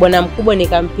nimwahi huko bwana mkubwa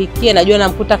nikampikie, najua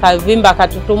namkuta kavimba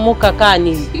akatutumuka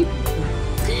kani.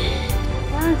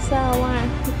 Sawa.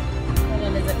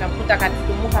 Anaweza kumkuta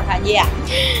akatutumuka haja.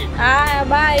 Haya,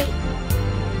 bye.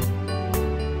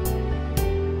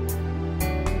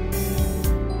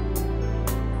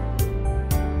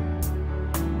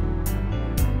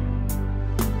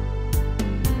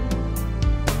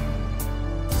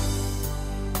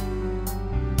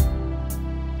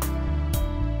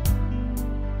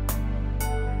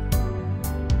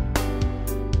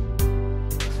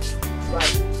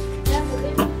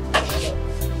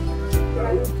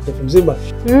 Mzima?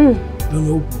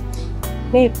 Ndio upo.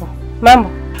 Nipo. Mambo?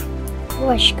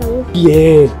 Washikamoo.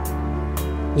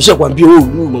 Nishakwambia huyu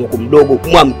mama yako mdogo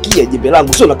kumwamkia jembe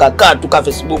langu sio nakaa tu ka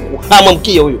Facebook.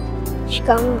 Mwamkia huyo.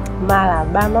 Shikamoo.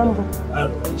 Marhaba, mambo.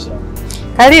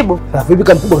 Karibu. Vipi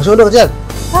kama mkubwa kashaondoka tayari?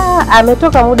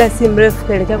 Ametoka muda si mrefu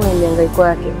kuelekea kwenye mihangaiko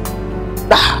yake.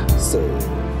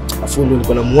 Afu ndio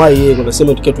nilikuwa namwahi yeye kwamba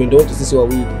sema tukiwa tuende wote sisi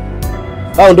wawili.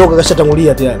 Ndio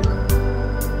kashatangulia tayari.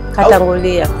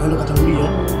 Katangulia. Ndio katangulia.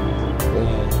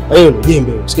 Hiyo ndio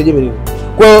jembe, sikia jembe nini?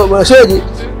 Kwa masheji.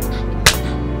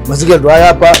 Mazingira ndo haya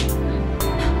hapa.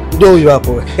 Ndio huyo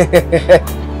hapo.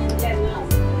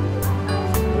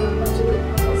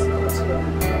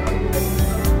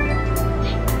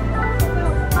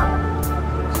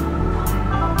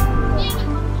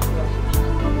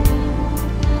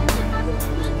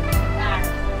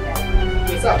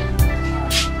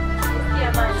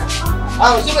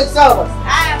 Useme sawa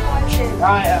basi.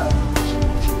 Haya.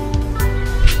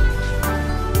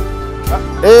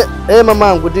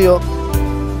 Mamangu ndio.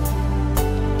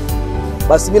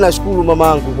 Basi mimi nashukuru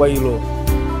mamangu kwa hilo.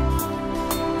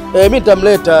 Mimi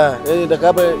nitamleta, nataka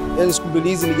hapa siku mbili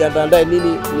hizi nijiandae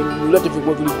nini, nimlete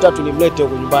viguo vitatu nimlete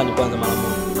huko nyumbani kwanza mara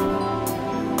moja.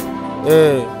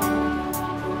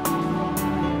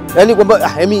 Yaani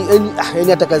kwamba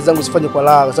hata kazi zangu sifanye kwa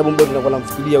raha kwa sababu mbona ninakuwa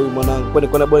namfikiria huyu mwanangu. Kwani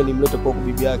kuna bwana nimlete kwa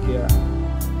bibi yake.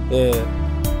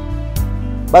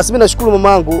 Basi mimi nashukuru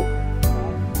mamangu.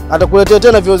 Atakuletea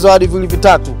tena vio zawadi vile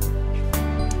vitatu.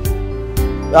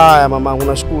 Haya mamangu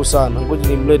nashukuru sana. Ngoja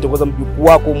nimlete kwanza mjukuu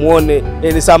wako muone.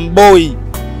 Ni Samboy.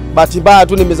 Bahati mbaya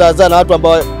tu nimezaazana na watu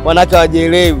ambao wanawake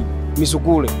hawajielewi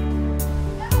misukule.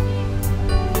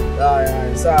 Haya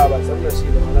sawa basi hamna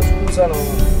shida. Nashukuru sana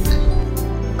mamangu.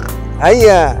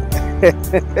 Haya.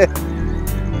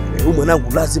 Huyu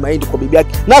mwanangu lazima aende kwa bibi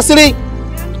yake. Nasri.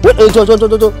 Wewe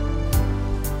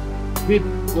Vipi?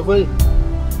 Unafanya?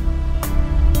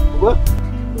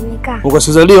 Nika.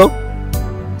 Ukasizalio?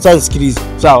 Sasa sikiliza,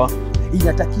 sawa?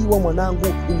 Inatakiwa mwanangu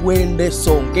uende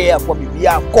Songea kwa bibi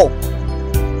yako.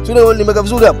 Sio nimeka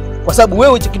vizuri hapo? Kwa sababu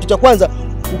wewe kitu cha kwanza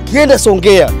ukienda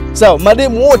Songea, sawa?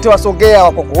 Mademu wote wa Songea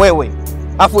wako kwa wewe.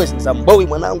 Afu wewe si Samboy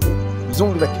mwanangu,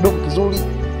 vizuri na kidogo kizuri.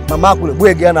 Mamako yule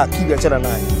bwege ana akili, achana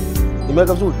naye.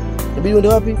 Nimeweka vizuri. Inabidi uende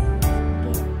wapi?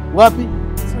 Wapi?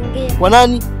 Songea. Kwa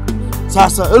nani?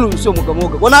 Sasa hilo sio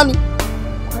moga. Kwa nani?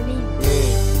 Kwa bibi.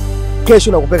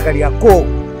 Kesho nakupeleka Kariakoo.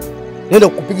 Nenda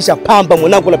kukupigisha pamba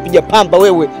mwanangu, napiga pamba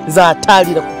wewe za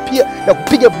hatari na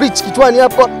kupiga bleach kichwani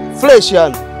hapa fresh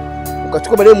yani.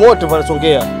 Ukachukua mademu wote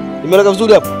wanasongea. Nimeleka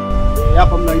vizuri hapo?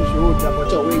 Hapa mna issue wote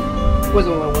hapa cha wengi.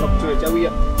 Kwanza wanakutoa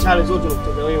chawia, chale zote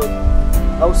wanakutoa wewe.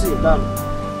 Au sio ndani?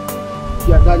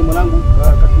 Kia ndani mwanangu,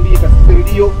 katulie kasifiri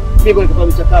hiyo. Mimi nikatoa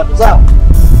michakato. Sawa?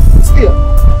 Sikia?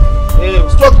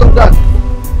 Usitoke kwa ndani.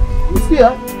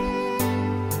 Unasikia?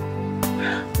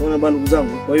 Bwana bwana ndugu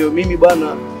zangu. Kwa hiyo mimi bwana,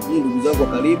 hii ndugu zangu wa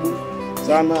karibu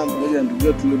sana, pamoja na ndugu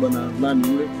yetu yule bwana nani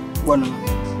yule? Bwana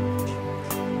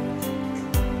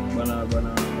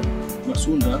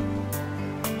Masunda.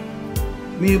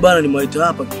 Mimi bwana nimewaita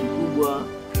hapa kitu kubwa.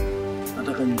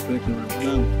 Nataka nipeleke na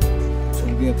mwanangu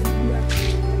Songea kwa bibi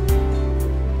yake.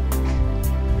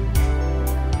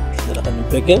 Nataka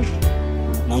nipeleke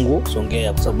mwanangu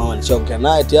Songea kwa sababu mama nishaongea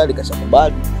naye tayari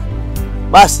kashakubali.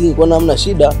 Basi kwa namna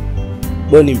shida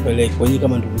bwana nimpeleke kwa nyinyi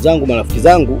kama ndugu zangu, marafiki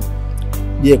zangu.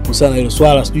 Je, kusana hilo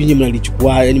swala sijui nyinyi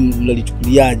mnalichukua, yani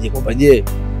mnalichukuliaje kwamba je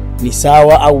ni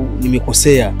sawa au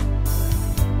nimekosea?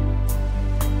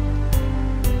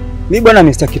 Mimi bwana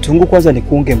Mr. Kitunguu kwanza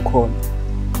nikuunge mkono.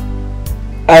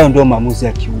 Hayo ndio maamuzi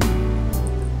ya kiume.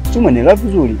 Tumeelewa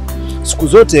vizuri. Siku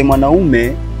zote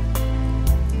mwanaume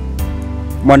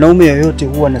yoyote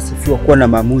huwa anasifiwa kuwa na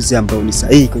maamuzi ambayo ni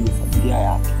sahihi kwenye familia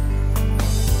yake.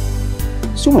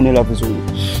 Tumeelewa vizuri.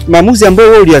 Maamuzi ambayo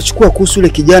wewe uliyachukua kuhusu yule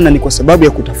kijana ni kwa sababu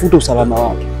ya kutafuta usalama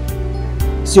wake.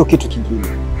 Sio kitu kingine.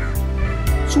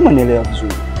 Tumeelewa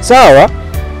vizuri. Sawa?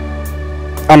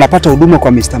 Anapata huduma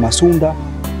kwa Mr. Masunda.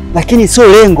 Lakini sio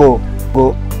lengo.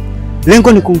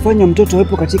 Lengo ni kumfanya mtoto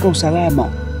awepo katika usalama.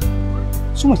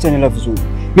 Sio mchana vizuri.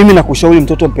 Mimi nakushauri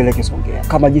mtoto mpeleke Songea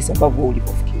kama jinsi ambavyo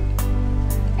ulipofikiri.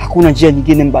 Hakuna njia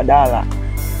nyingine mbadala.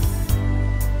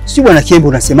 Sio bwana Kiembe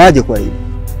unasemaje kwa hili?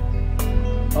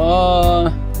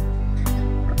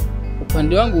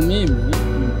 Upande wangu mimi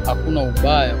hakuna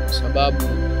ubaya kwa sababu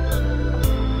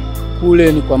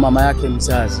kule ni kwa mama yake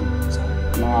mzazi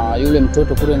na yule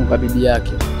mtoto kule ni kwa bibi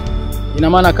yake. Ina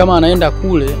maana kama anaenda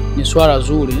kule ni swala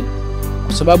zuri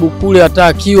kwa sababu kule hata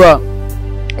akiwa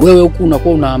wewe huku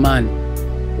unakuwa una amani.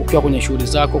 Ukiwa kwenye shughuli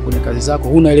zako, kwenye kazi zako,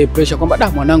 huna ile pressure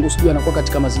kwamba mwanangu sijui anakuwa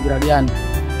katika mazingira gani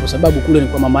kwa sababu kule ni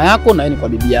kwa mama yako na yeye ni kwa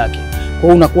bibi yake. Kwa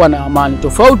hiyo unakuwa na amani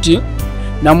tofauti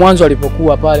na mwanzo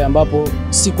alipokuwa pale ambapo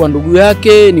si kwa ndugu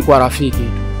yake ni kwa rafiki tu.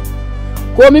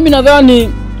 Kwa hiyo mimi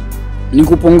nadhani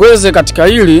nikupongeze katika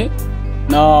hili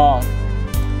na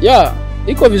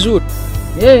iko vizuri.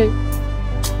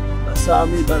 Sasa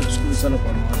mimi bado nashukuru sana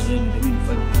kwa mawazo yenu ndio mimi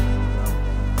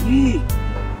nifanye.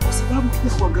 Kwa sababu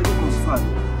kija kuangalia kwa mfano.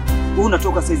 Wewe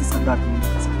unatoka saizi saa ngapi?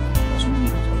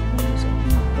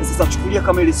 Sasa chukulia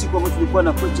kama ile siku ambayo tulikuwa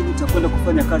na kwetu nitakwenda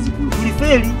kufanya kazi kule.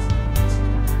 Ulifeli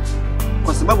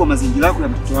kwa sababu ya mazingira yako ya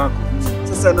mtoto wako.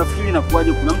 Sasa nafikiri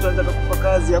inakuaje kuna mtu anaweza kukupa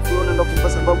kazi afu wewe unaenda kumpa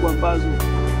sababu ambazo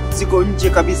ziko nje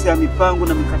kabisa ya mipango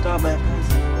na mikataba ya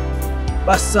kazi.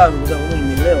 Basi sana ndugu zangu mimi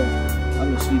nimeelewa.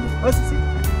 Hapo shida. Basi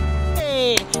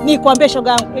nikwambie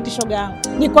shoga yangu,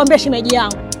 nikwambie shemeji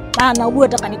yangu. Maana ugue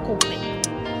nataka nikupe.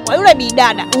 Kwa yule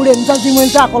bidada, ule mzazi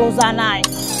mwenzako alozaa naye.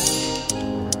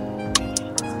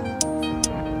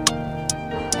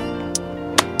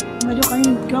 Unajua kwa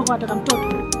nini mke wako anataka mtoto?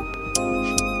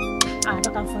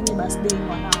 Anataka mfanyie birthday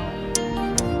mwanao.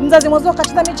 Mzazi mwenzako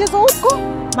kacheza michezo huko,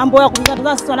 mambo ya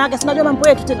kumtunza sisi wanawake, si unajua mambo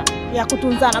yetu tena ya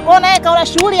kutunzana. Kwa hiyo naye kaona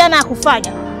shughuli yana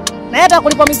kufanya. Na yeye hata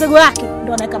kulipa mizigo yake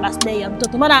ndio anaweka birthday ya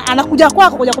mtoto. Maana anakuja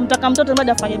kwako kuja kumtaka mtoto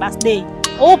mmoja afanye birthday.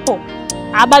 Upo?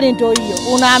 Habari ndio hiyo.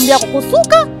 Unaambia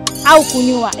kukusuka au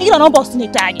kunyua. Ila naomba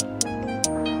usinitaje.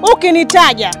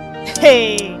 Ukinitaja,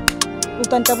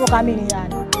 utanitambua kama mimi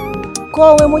yani.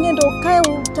 Kwa wewe mwenyewe ndio ukae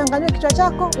uchanganywe kichwa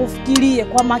chako, ufikirie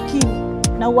kwa makini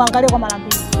na uangalie kwa mara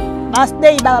mbili.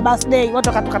 Birthday baba birthday, watu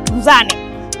wakatukatunzane.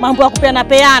 Mambo ya kupeana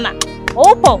peana.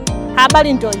 Upo?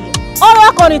 Habari ndio hiyo. Ole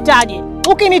wako nitaje.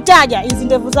 Ukinitaja hizi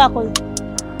ndevu zako hizi.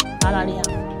 Analia.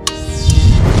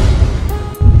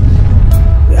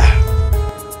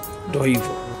 Ndio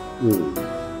hivyo.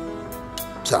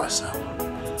 Sasa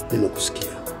nimekusikia.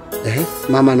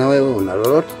 Mama na wewe una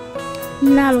lolote?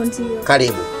 Nalo ndio.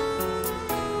 Karibu.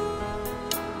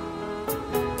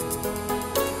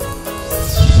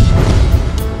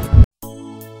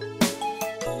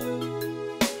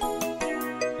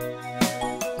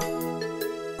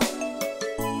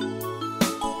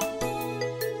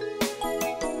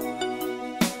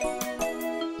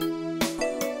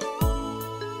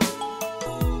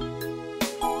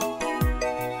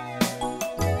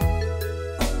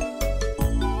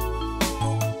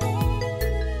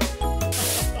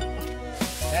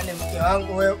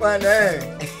 Wangu wewe bwana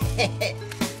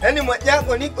Yaani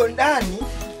mwajako niko ndani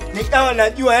nikawa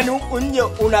najua yani huku nje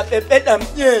unapepeta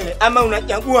mjele ama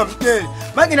unachagua mjele.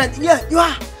 Maki natia jua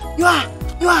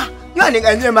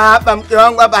nikanyema hapa mke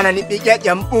wangu hapa ananipigia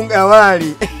champunga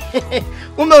wali.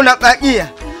 Kumbe unapakia.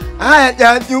 Haya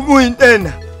jajubui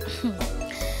tena.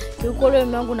 Kiukweli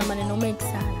mume wangu na maneno mengi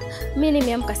sana. Mimi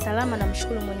nimeamka salama na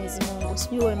mshukuru Mwenyezi Mungu.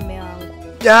 Sijui wewe mume wangu.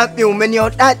 Japi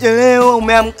umeniotaje leo?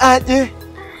 Umeamkaje?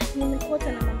 Nimekuota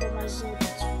na mambo mazuri.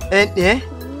 Eti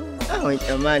wewe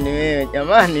jamani wewe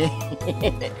jamani.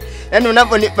 Yaani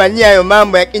unaponifanyia hayo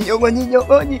mambo ya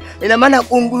kinjogonyi, ina maana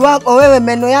kungu wako wewe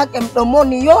meno yake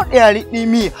mdomoni yote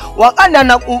yalidimia. Wakati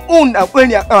anakukunda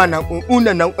kweli akawa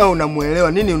anakukunda na ukawa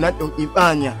unamuelewa nini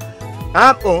unachokifanya.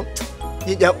 Hapo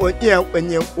sijakojea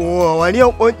kwenye kuoa.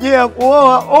 Waliokojea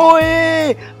kuoa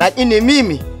oe, lakini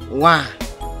mimi Haya,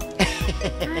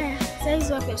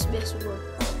 saizi wapi asubuhi?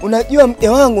 Unajua mke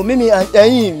wangu mimi hata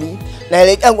hivi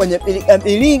naelekea kwenye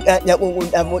pilika ya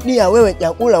kukudamudia wewe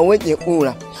chakula uweje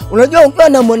kula. Unajua ukiwa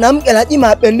na mwanamke lazima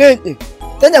apendeke.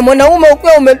 Tena mwanaume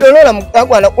ukiwa umedolola mke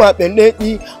wako anakuwa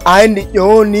apendeki, aendi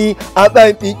chooni,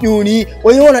 abae vizuri.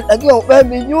 Kwa hiyo unatakiwa ubae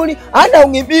vizuri, hata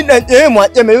ukipita sehemu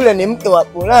aseme yule ni mke wa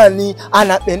fulani,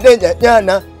 anapendeza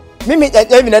jana. Mimi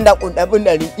sasa hivi naenda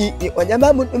kutafuta riziki kwa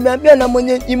sababu tumeambiwa na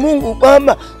Mwenyezi Mungu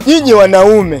kwamba nyinyi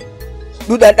wanaume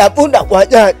tutatafuta kwa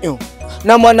jasho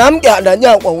na mwanamke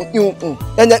anajaa kwa uchungu.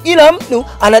 Sasa kila mtu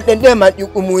anatendea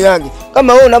majukumu yake.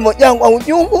 Kama wewe unamojaa kwa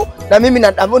uchungu na mimi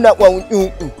natafuta kwa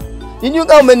uchungu. Sijui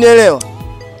kama umenielewa.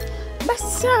 Basi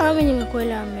sawa, mimi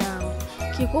nimekuelewa mume wangu.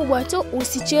 Kikubwa tu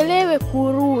usichelewe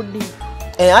kurudi.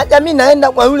 Hata mimi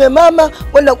naenda kwa yule mama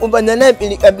kwenda kufanya naye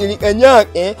pilika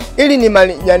yake ili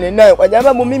nimalizane naye kwa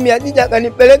sababu mimi akija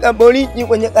kanipeleka polisi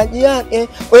kwenye kazi yake.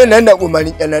 Wewe naenda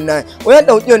kumalizana naye. Wewe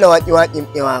hata ujue na watu wake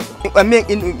mke wangu. Nikwambie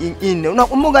kitu kingine.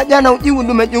 Unakumbuka jana ujibu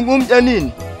tumezungumza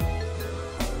nini?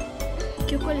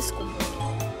 Kiukweli sikumbuki.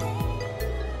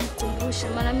 Kumbusha,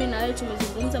 maana mimi na wewe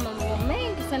tumezungumza mambo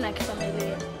mengi sana ya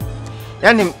kifamilia.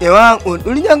 Yaani mke wangu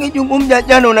tulijazungumza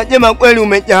jana, unasema kweli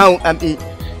umejao kabisa.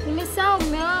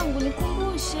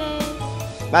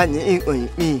 Bani iko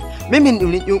hivi. Mimi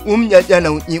nilizungumza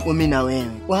jana usiku mimi na wewe.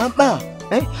 Kwamba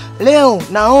leo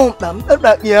naomba mtoto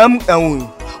akiamka huyu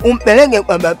umpeleke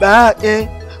kwa baba yake.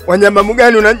 Kwa sababu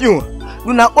gani unajua?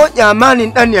 Tunakosa amani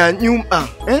ndani ya nyumba.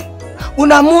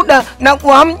 Una muda na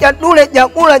kuamka tule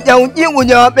chakula cha usiku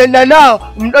cha wapenda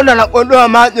nao, mtoto anakodoa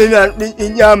macho hivi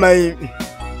nyama hivi.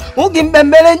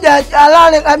 Ukimbembeleza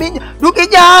alale kabisa.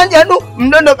 Tukijaanja tu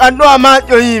mtoto katoa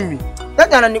macho hivi.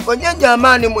 Sasa ananikonjeja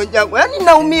amani mwenzangu. Yaani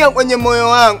naumia kwenye moyo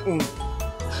wangu.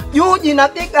 Juji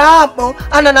nafika hapo,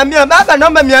 ananiambia baba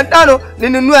naomba 500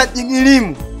 ninunue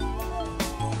jigilimu.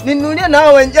 Ninunulie na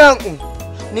hao wenzangu.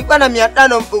 Nilikuwa na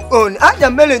 500 mfukoni. Acha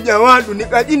mbele ya watu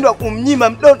nikashindwa kumnyima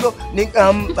mtoto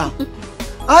nikampa.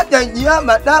 Acha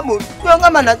jiama damu. Sio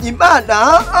kama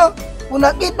najibada.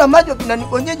 Kuna kitu ambacho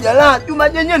kinanikonjeja la chuma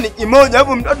jenye ni kimoja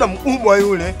hapo mtoto mkubwa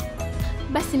yule.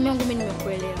 Basi mimi wangu mimi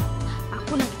nimekuelewa.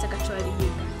 Hakuna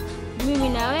kitakachoharibika. Mimi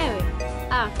na wewe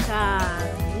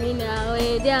mimi na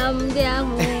wewe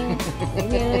damu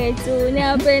wewe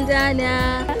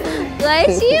tunapendana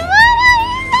waishi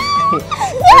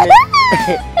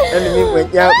yani mimi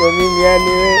mwenzako mimi yani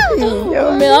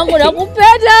wewe mume wangu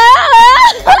nakupenda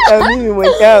hata mimi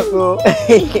mwenzako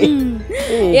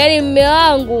yani mume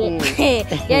wangu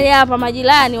yani hapa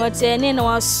majirani watie neno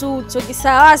wasuto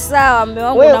kisawa sawa mume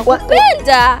wangu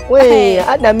nakupenda wewe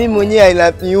hata mimi mwenyewe I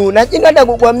love you lakini hata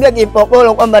kukuambia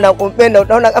kipokolo kwamba nakupenda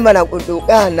utaona kama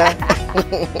nakutukana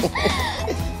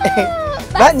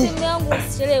basi mume wangu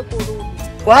usichelewe kurudi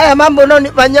kwa haya mambo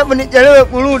unaonifanyia hapo nichelewe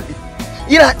kurudi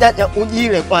ila acha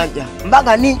ujile kwanza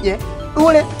mpaka nije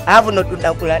tule alafu ndo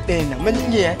tutakula tena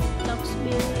umeningia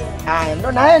nakusubiria haya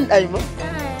ndo naenda hivyo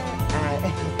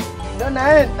ndo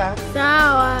naenda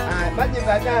sawa haya baje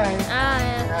baadaye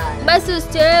haya basi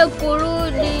usichelewe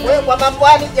kurudi wewe kwa mambo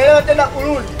haya nichelewe tena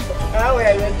kurudi awe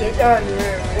haiwezekani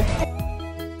wewe.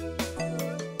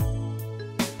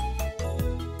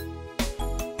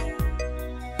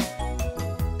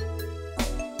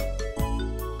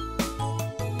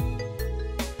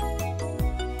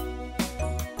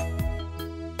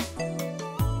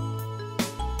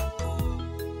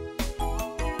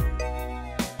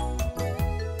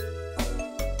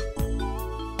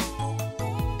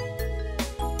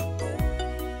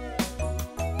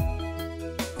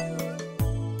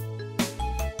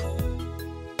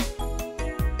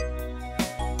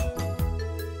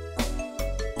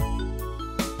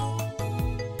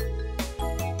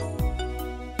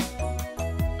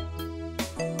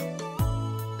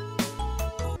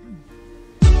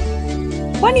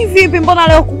 Kwani vipi mbona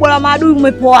leo kubwa la maadui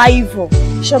umepoa hivyo?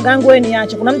 Shoga yangu wewe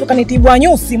niache. Kuna mtu kanitibua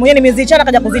nyusi, mwenyewe nimezichana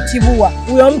kaja kuzitibua.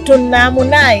 Huyo mtu ninaamu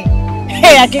naye.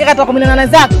 Hakika kata 18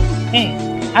 zako.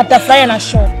 Atafanya na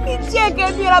show. nicheke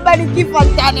mimi labda nikifa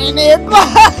nitanenepa.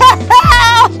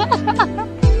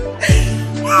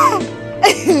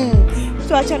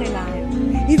 Tuachane nayo.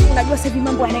 Hivi unajua sasa hivi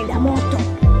mambo yanaenda moto.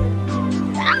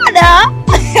 Dada.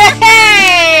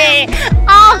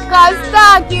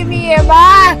 Akastaki mie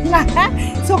bana.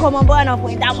 Sio kwa mambo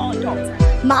yanakwenda moto.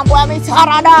 Mambo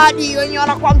yametaradadi wenyewe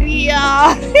wanakwambia.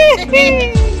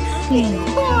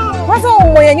 Kwanza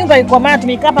mwenye nyumba yuko maana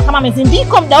tumekaa hapa kama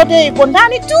mezindiko muda wote yuko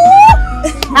ndani tu.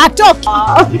 Atoki.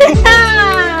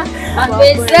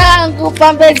 Pambe zangu,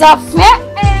 pambe za fe.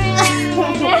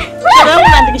 Leo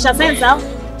unaandikisha sensa au?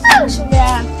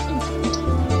 Shoga.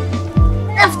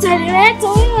 Daftari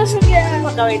letu hiyo shoga.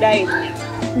 Kwa kawaida hiyo.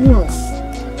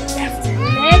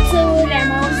 Letu la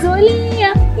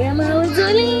mauzulia, ya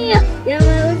mauzulia, ya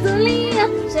mauzulia.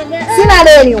 Shoga. Sina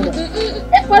deni huko.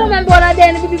 Kwa mambo na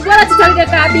deni bibi bora tutalike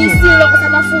kabisa ile kwa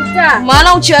mafuta.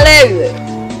 Maana uchelewe.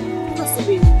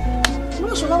 Subiri.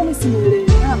 Mbona shoga wangu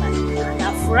msimuelewi mama?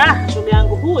 Ana furaha shoga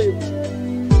yangu huyu.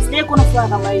 Sije kuna furaha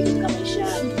kama hii katika maisha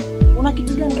yako. Una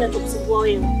kitu gani kinachokusumbua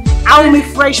wewe? Au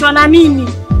umefurahishwa na nini?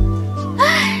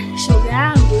 Shoga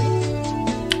yangu.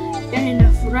 Yaani na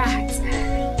furaha sana.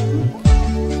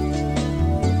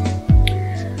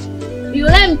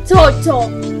 Yule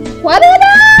mtoto kwa babake.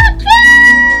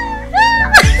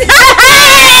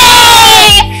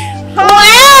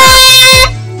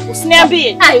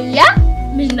 Usiniambie. Aya,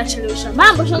 mimi ninachelewesha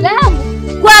mambo shoga yangu.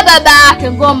 Kwa baba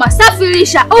yake ngoma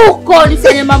safirisha huko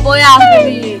nifanye mambo yangu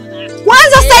mimi.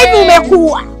 Kwanza sasa hivi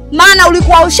umekuwa. Maana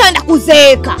ulikuwa ushaenda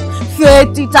kuzeeka.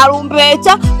 Feti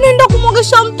tarumbeta, nenda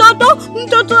kumwogesha mtoto,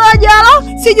 mtoto ajala,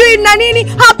 sijui na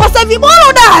nini. Hapa sasa hivi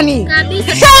burudani.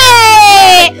 Kabisa.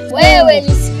 Wewe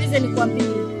nisikilize nikwambie.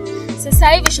 Sasa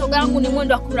hivi shoga yangu ni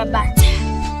mwendo wa kurabata.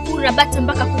 Kurabata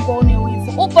mpaka kukuone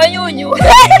wivu. Upo nyunyu. Upo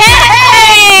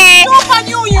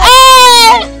nyunyu.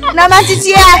 Na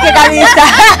matiti yake kabisa.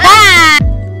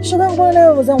 Shoga yangu bwana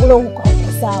wewe zangu leo uko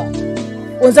sawa.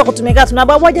 Wenzako tumekaa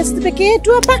tunababaja sisi peke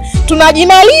yetu hapa.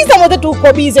 Tunajimaliza wote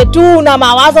tuko bize tu na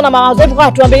mawazo yetu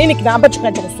kwa tuambie nini kile ambacho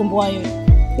kinachokusumbua wewe.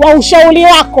 Wa ushauri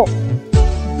wako.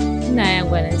 Na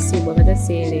yangu anasibu hata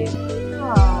sielewi.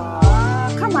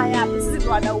 Kama yapi sisi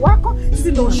ndo wadau wako,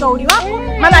 sisi ndo ushauri wako.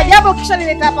 Maana jambo kisha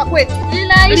nileta hapa kwetu.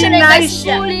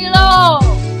 Linaisha hilo.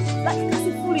 Dakika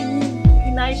sifuri nyingi.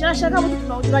 Linaisha kama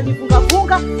mtu tunajifunga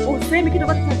funga, usemi kitu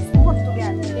ambacho kinasumbua kitu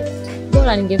gani?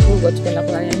 Bora ningefungwa tukenda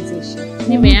kuanzisha.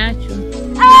 Nimeachwa.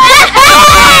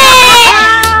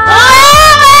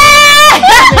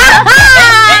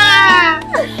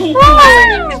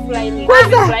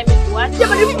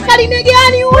 Jamani mkaline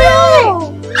gani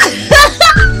huyo?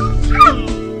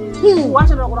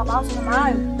 Wacha ndo kuna mawazo kama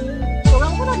hayo. Shoga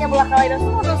mbona jambo la kawaida sio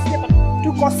ndo sisi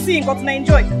tuko single tuna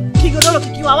enjoy. Kigodoro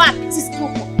kikiwa wapi? Sisi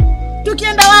tuko.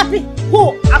 Tukienda wapi?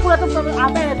 Hakuna mtu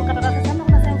ambaye tukataka sana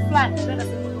kuna sehemu fulani tunaenda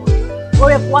sehemu.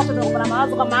 Wewe kuacha ndo kuna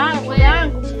mawazo kama hayo kwa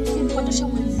yangu. Simpotosha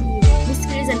mwenzi.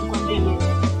 Nisikilize nikwambie.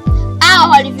 Hao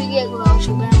walipigia kwa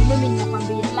shoga yangu. Mimi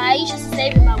ninakwambia maisha sasa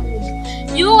hivi magumu.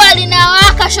 Jua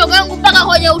linawaka shoga yangu mpaka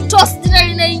kwenye utosi tena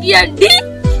linaingia ndi.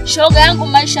 Shoga yangu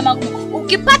maisha magumu.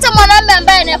 Ukipata mwanamume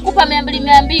ambaye anakupa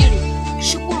 200,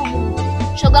 shukuru Mungu.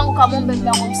 Shoga yangu kamombe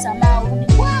mlango msamaha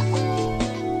urudi kwako.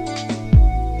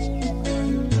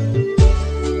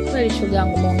 Kweli shoga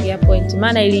yangu umeongea point.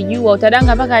 Maana ilijua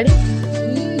utadanga mpaka lini?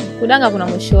 Kudanga kuna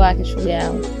mwisho wake shoga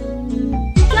yangu.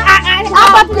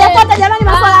 Hapa tujapata jamani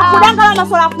masuala ya kudanga na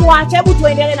masuala ya kuacha. Hebu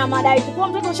tuendelee na madai. Kwa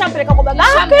mtoto ushampeleka kwa baba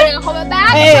yake. Ushampeleka kwa baba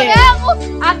yake shoga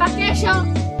yangu. Hapa kesho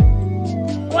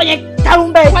kwenye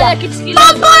tarumbeta. Kwenye kitikilo.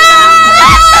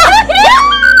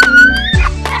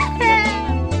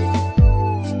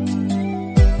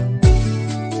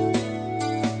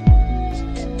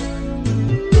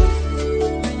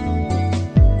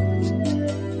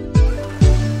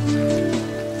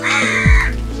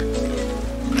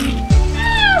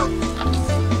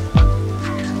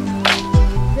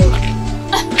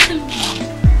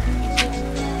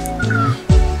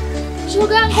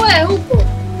 Shoga yangu wewe upo?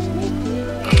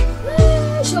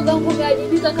 Shoga yangu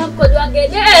kajibika kama mkojo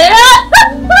wangedele.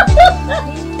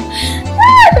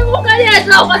 Tumukalia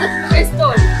tu kwa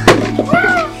story.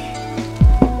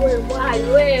 Wewe mwali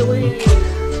wewe.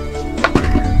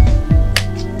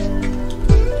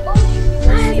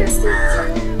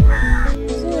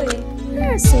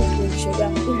 Shoga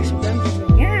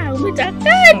yangu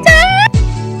umetakata.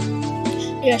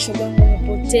 Ila shoga yangu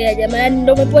umepotea jamani,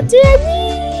 ndio umepotea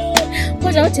ni.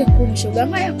 Kwanza wote kumi shoga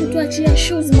haya kutuachia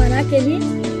shoes maana yake ni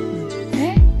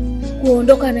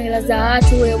kuondoka na hela za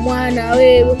watu wewe mwana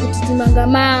wewe kutitimanga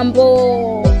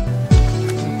mambo.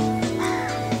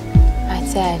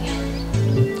 Hatari.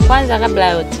 Kwanza kabla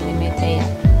yote nimetaya.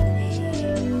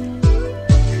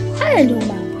 Haya ndio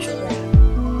mambo shoga.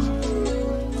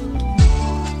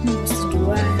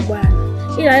 Msituane bwana.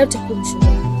 Ila yote kumshuka.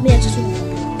 Mimi acha tu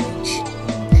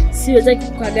siwezi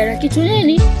kukagara kitu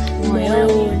nini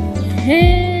moyoni.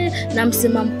 Na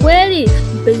msema mkweli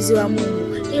mpenzi wa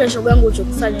Mungu. Ila shoga yangu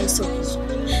ulichokufanya sio kizuri.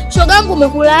 Shoga yangu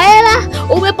umekula hela,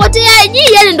 umepotea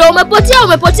yani ndio umepotea,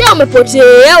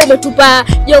 umetupa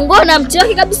jongo na mti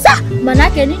wake kabisa. Maana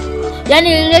yake ni yani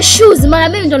ile shoes maana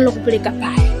mimi ndio nilokupeleka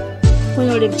pale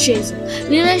kwenye ule mchezo.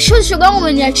 Ile shoes shoga yangu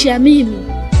umeniachia mimi.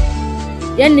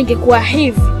 Yani ningekuwa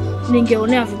hivi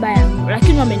ningeonea vibaya mno,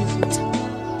 lakini wamenikuta.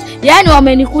 Yani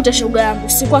wamenikuta shoga yangu,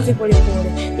 sikuwa kipole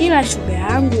pole. Ila shoga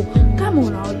yangu kama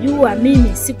unaojua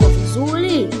mimi siko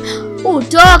vizuri,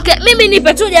 utoke. Mimi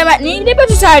nipe tu jamani, nipe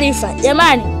tu taarifa.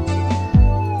 Jamani.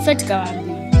 Feti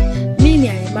kawaambia. Mimi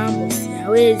yale mambo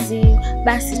siyawezi.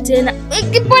 Basi tena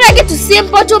ikipona kitu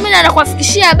simple tu mimi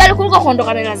nakufikishia habari kuliko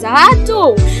kuondoka na za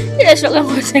watu. Ile shoga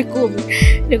yangu sekumi.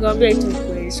 Nikwambia tu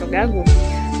kweli shoga yangu.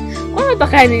 Kwa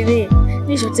mpaka nini?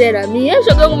 Nisho tena mimi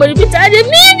shoga yangu umenipita hadi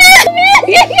mimi.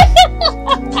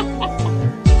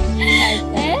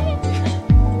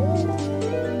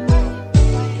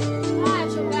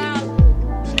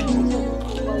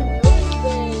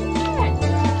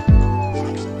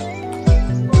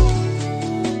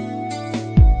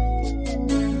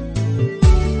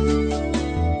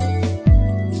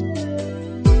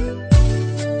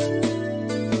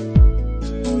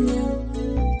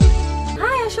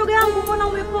 Shoga yangu mbona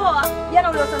umepoa? Jana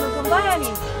uliota ndoto mbaya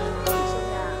nini?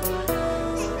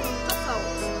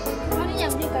 Kwani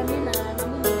nyamdika mimi na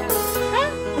mimi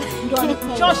Ndio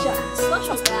anakuchosha.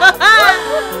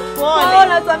 Pole.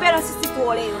 Pole tuambie na sisi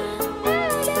tuolewe.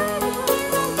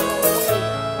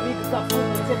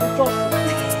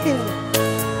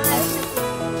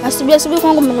 Asubuhi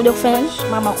kwangu mmekuja kufanya nini?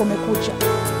 Mama kumekucha.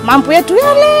 Mambo yetu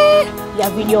yale ya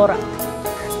vijora.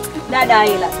 Dada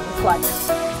ila fuata.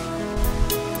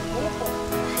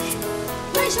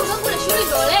 Shoga yangu na shule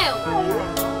ndio leo.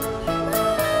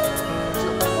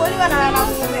 Shoga na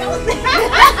mume.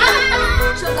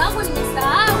 Shoga yangu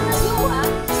nimesahau unajua.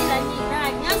 Sina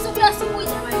nini. Asubuhi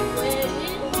jamani kweli.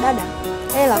 Dada,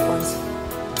 hela kwanza.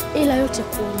 Ila yote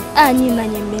kumi. Nyinyi na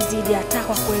nyemezidi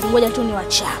atakwa kweli. Ngoja tu ni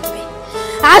wachambe.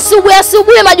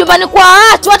 Asubuhi majumbani kwa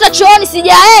watu hata chooni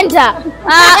sijaenda.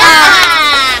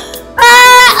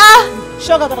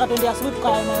 Shoga tutatendea asubuhi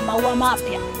tukae maua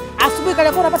mapya. Asubuhi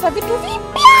kale kwa unapata vitu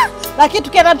vipya. Lakini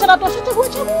tukienda mchana tuachachagua.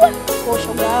 Kwa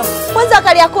shoga yangu. Kwanza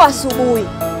kali yako asubuhi.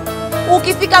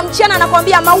 Ukifika mchana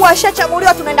nakwambia maua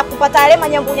yashachaguliwa tunaenda kupata yale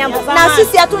manyambu. Na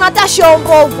sisi hatuna hata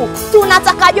shombovu.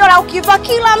 Tunataka jora ukivaa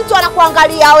kila mtu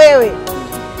anakuangalia wewe.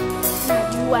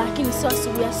 Najua lakini sio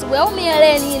asubuhi. Au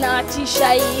mieleni inawatisha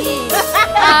hii.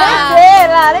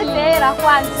 Lete hela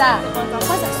kwanza.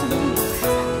 Kwanza asubuhi.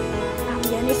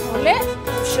 Amjani pole.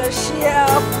 Shoshia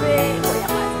pe.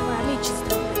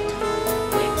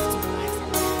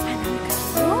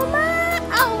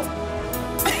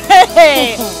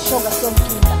 Shoga sio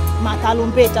mkinda.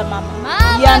 Matalumbeta mama.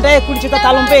 Jiandae kulicheza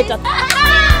talumbeta.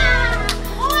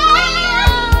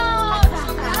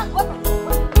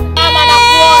 Mama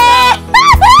nakuona.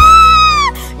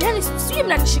 Yaani sisi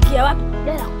mnanishikia wapi?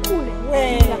 Jana kule.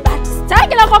 Na bahati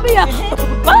sitaki nakwambia.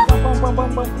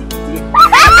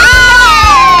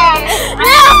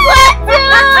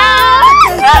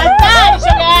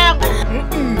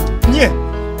 Nye.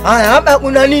 Haya hapa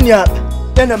kuna nini hapa?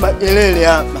 Tena makelele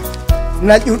hapa.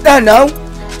 Mnajutana au?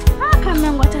 Kama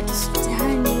yangu atatu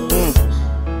sutani.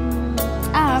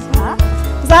 Hapa.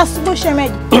 Za asubuhi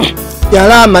shemeji.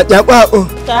 Salama ya kwako.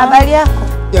 Habari yako?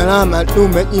 Salama tu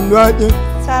umejindwaje?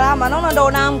 Salama, naona ndo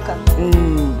unaamka.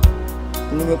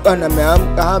 Nimekuwa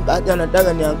nimeamka hapa hata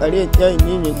nataka niangalie chai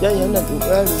nini. Chai haina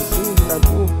sukari tu na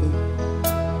kuku.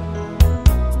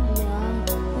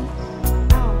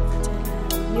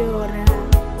 Jora.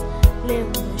 Leo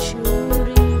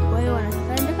mshauri. Kwa hiyo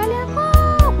wanataka ndakali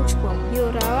yako kuchukua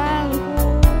mjora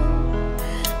wangu.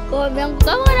 Kombe yangu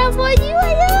kama unavyojua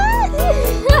jamani.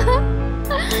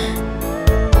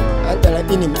 Hata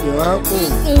lakini mke wako.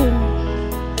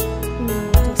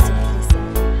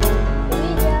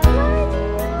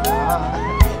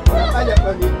 Aja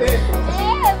kwa vitendo.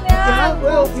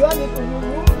 Wewe ukioni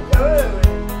kunyunyuka wewe.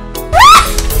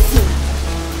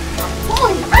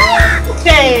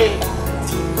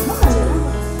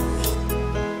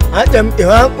 Hata mke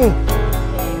wako.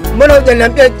 Mbona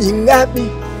hujaniambia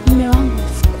jingapi? Mume wangu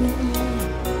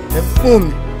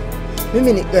 10,000.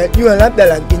 Mimi nikajua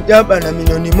labda 7 na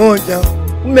milioni 1.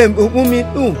 Kumbe 10,000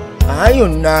 tu. Hayo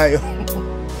nayo.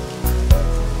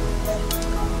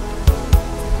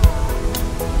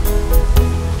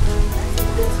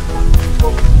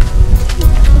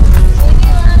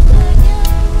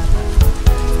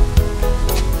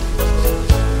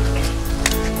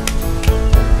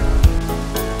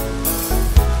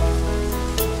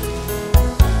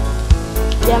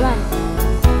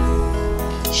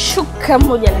 eka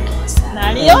moja lakini sana.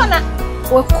 Naliona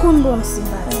Wekundu wa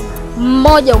Msimbazi.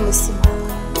 Mmoja umesimama.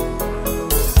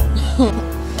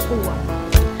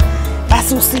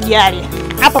 basi usijali.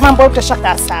 Hapa mambo yote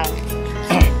shaka sawa.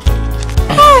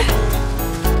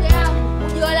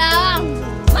 Ujola wangu.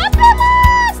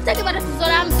 Mapema. Sitaki matatizo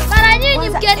la mtu. Mara nyinyi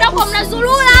mkienda huko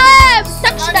mnazulula wewe.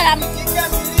 Sitaki shida la mtu.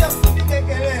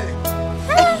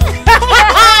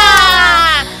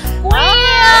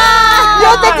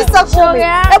 Yote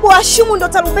 9:10. Hebu ashumu ndo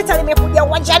tarumbeta limekuja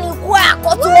uwanjani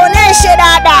kwako, tuoneshe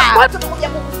dada. Watu tunakuja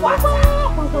kukufuata.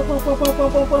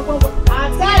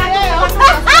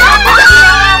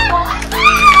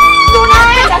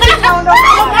 Tunaenda tunaondoka.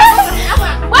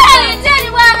 Bwana leteni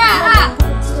bwana.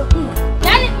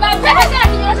 Yaani mapema sana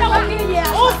kinyorosha kwa kija.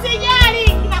 Usijali.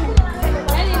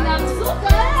 Yaani namsuka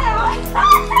leo.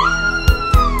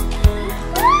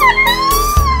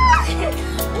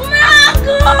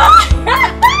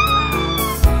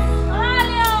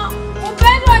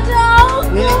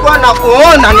 Nilikuwa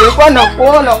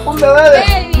nakuona kumbe wewe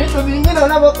vitu vingine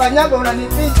unavyofanyaga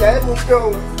unanificha. Hebu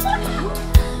njoo.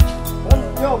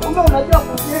 Njoo, kumbe unajua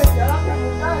kucheza labda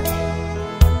mtani.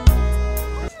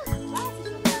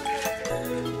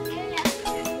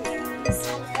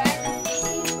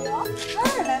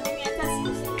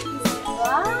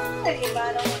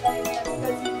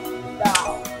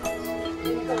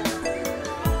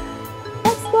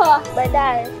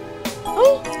 Baadaye.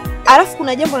 Alafu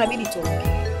kuna jambo inabidi tuongee.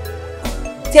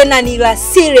 Tena ni la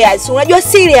serious. Unajua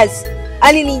serious?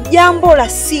 Yaani ni jambo la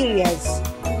serious.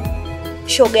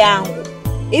 Shoga yangu.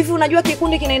 Hivi unajua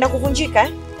kikundi kinaenda kuvunjika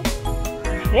eh?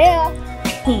 Leo.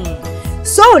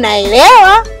 So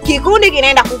unaelewa kikundi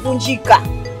kinaenda kuvunjika.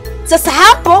 Sasa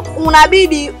hapo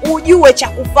unabidi ujue cha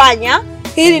kufanya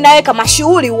ili nawe kama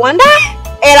shughuli uandae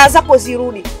hela zako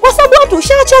zirudi. Kwa sababu watu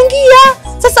ushachangia.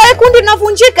 Sasa wewe kundi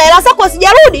linavunjika hela zako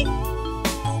zijarudi.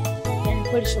 Yaani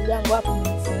kweli shoga yangu hapo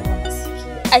nimefungua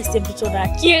masikio. Aise mtoto na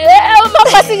akili.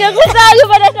 Mama asingekuzali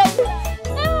bwana tabu.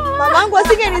 Mamangu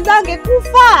asingenizange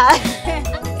kufa.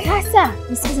 Sasa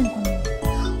nisikize nikwambie.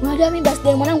 Unajua mimi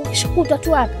birthday mwanangu kishukutwa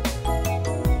tu hapa.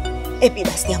 Epi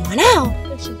birthday mwanao.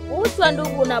 Kishukutwa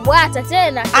ndugu na bwata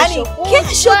tena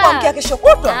kesho kwa kesho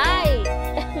kutwa. Hai.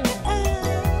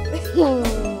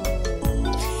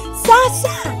 Sasa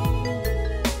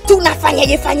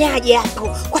tunafanyaje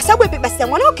hapo? Kwa sababu epi birthday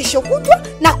mwanao kesho kutwa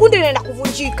na kundi linaenda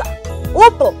kuvunjika.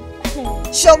 Upo?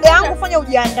 Shoga yangu fanya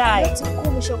ujiandae.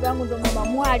 Kumi shoga yangu ndo mama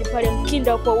mwali pale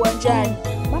Mkinda uko uwanjani.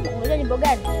 Mama unajua nyimbo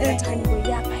gani? Nataka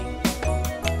nyimbo hapa hii.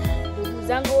 Ndugu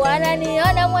zangu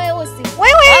wananiona mweusi.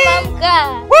 Wewe. Mama mkaa.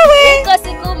 Wewe. Iko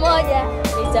siku moja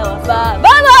nitawafaa.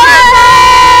 Baba.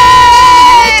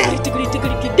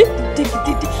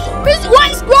 Miss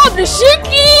Wise Grove the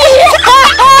shiki.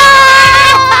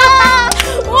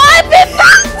 Wapi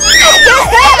pati?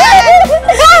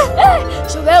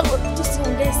 Shoga yangu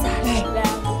tusiongee sana shoga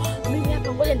yangu. Mimi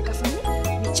hapa ngoja nikafanye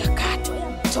michakato ya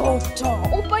mtoto.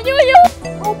 Upo yuyu?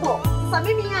 Upo. Sasa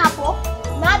mimi hapo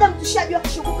maadamu tushajua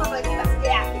kishukutwa na kila siku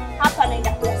yake. Hapa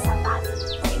naenda kuyasambaza.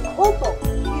 Upo.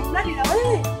 Mradi na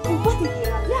wewe upate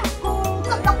hela yako.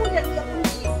 Kabla kundi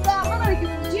halijavunjika, maana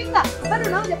likivunjika bado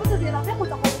na hujapata hela yako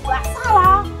utakuwa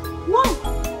sawa.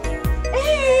 Uongo.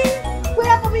 Kwa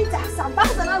hapo mimi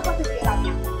nitasambaza na upate hela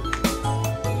yako.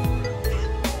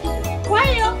 Kwa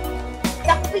hiyo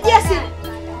nitakupigia simu.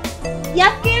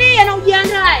 Yafikirie na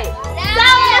ujiandae.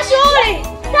 Sawa na shughuli.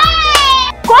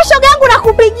 Kwa shoga yangu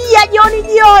nakupigia jioni.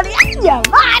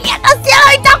 Jamani hata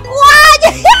sio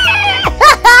itakuwaje?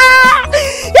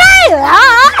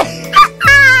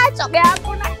 Shoga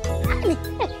yangu na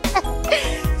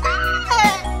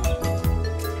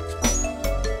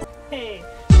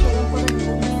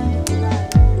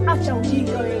acha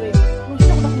ujinga wewe.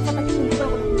 Unataka kufanya kitu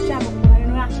kidogo kuchapa kwa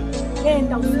maneno yake.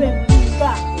 Nenda usiwe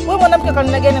mjinga. Wewe mwanamke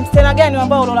kanuna gani msichana gani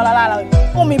ambao ulolalala wewe?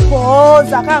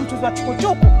 Umepooza kama mchuzi wa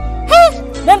chukuchuku.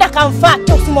 Nenda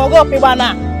kamfuate usimwogope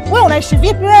bwana. Wewe unaishi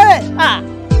vipi wewe?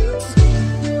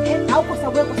 Au kwa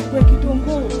sababu yako kwa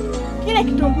kitunguu. Kile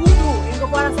kitunguu tu ndio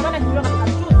kwa sababu ndio katika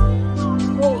mchuzi.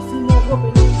 Wewe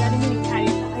usimwogope ni ndani mimi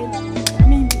kaenda.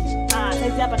 Mimi.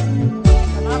 Sasa hapa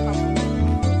kama hapa.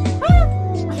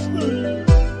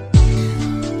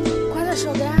 Kwanza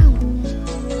shoga yangu.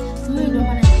 Mimi ndo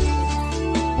maana.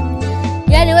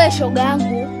 Yaani wewe shoga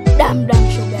yangu,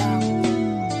 damdam shoga yangu.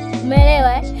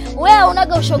 Umeelewa eh? Wewe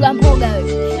unaga ushoga mboga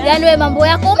wewe. Yaani wewe mambo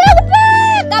yako umeupe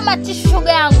kama tishu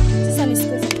shoga yangu. Sasa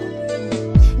nisikize.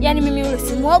 Yaani mimi yule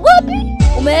simuogopi.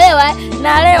 Umeelewa eh?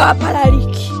 Na leo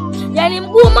hapalaliki. Yaani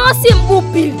mguu mosi mguu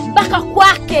pili mpaka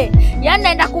kwake. Yaani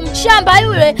naenda kumchamba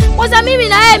yule. Kwanza mimi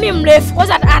na yeye mimi mrefu.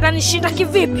 Kwanza atanishinda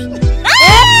kivipi?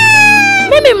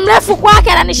 Mimi mrefu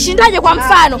kwake ananishindaje kwa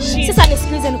mfano? Sasa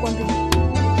nisikilize nikwambie.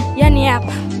 Yaani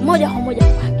hapa moja kwa moja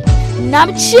kwake.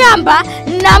 Namchamba,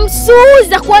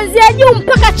 namsuuza kuanzia juu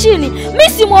mpaka chini. Mimi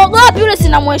simuogopi yule,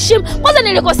 sinamheshimu. Kwanza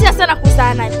nilikosea sana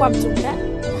kuzaa naye kwa mtu.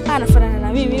 Anafanana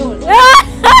na mimi yule.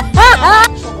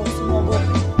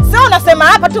 Sio unasema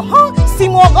hapa tu,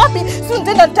 simuogopi, si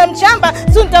nitaenda nitamchamba,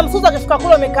 si nitamsuza akifika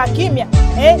kule amekaa kimya.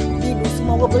 Bibi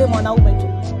simuogopi yule mwanaume tu.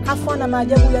 Hafana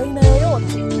maajabu ya aina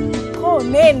yoyote.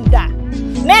 Nenda.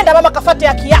 Nenda mama, kafate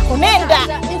haki yako, nenda.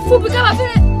 Mfupi kama vile.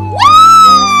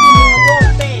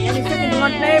 Yaani sisi ndio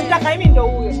tunayemtaka, mimi ndio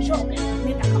huyo. Shoga,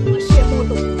 nenda kamwashie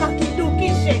moto,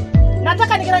 kakidukishe.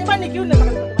 Nataka nikienda nyumbani nikiune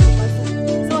nataka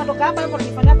nipate. Sio natoka hapa hapo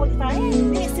nifanye hapo nifanye.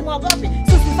 Mimi simuogopi.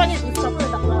 Sio usifanye tutakula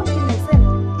takula.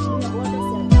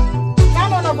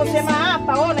 Kama unavyosema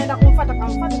hapa, wewe unaenda kumfuata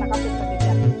kamfuata na kapeka peke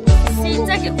yake.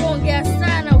 Sitaki kuongea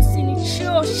sana,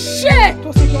 usinichoshe.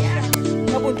 Tusichoshe.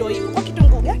 Sababu ndio hivyo. Kwa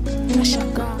kitunguu gani?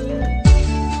 Nashangaa.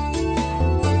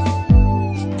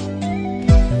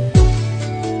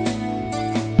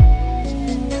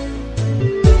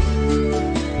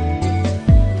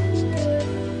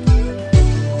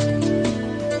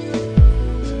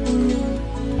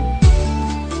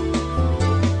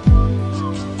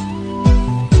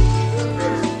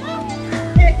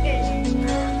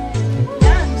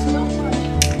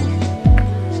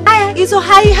 Hizo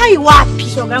hai wapi?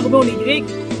 Shoga yangu mimi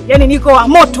unijiriki. Yaani niko wa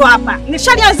moto hapa.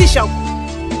 Nishalianzisha huko.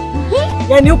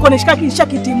 Yaani huko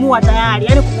nishakitimua tayari.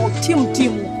 Yaani kwa timu.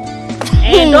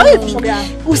 Ndio hivyo shoga yangu.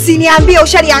 Usiniambie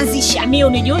ushalianzisha. Mimi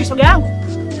unijui shoga yangu.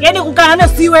 Yaani kukaa nayo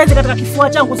siwezi katika kifua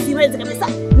changu, siwezi kabisa.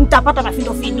 Nitapata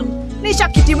mafindo.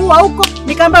 Nishakitimua huko,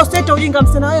 nikaambia usete ujinga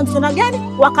msena wewe msena gani?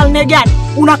 Wakalne gani?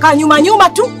 Unakaa nyuma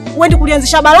tu, uende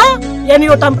kulianzisha balaa. Yaani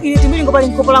ile timbili ngopala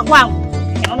nikopola kwangu.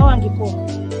 Unaona wangipo.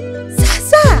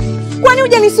 Kwani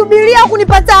hujanisubiria au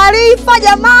kunipa taarifa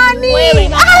jamani? Wewe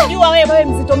unajua wewe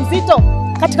mzito.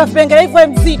 Katika vipengele hivyo wewe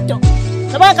mzito.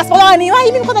 Sababu akasema ni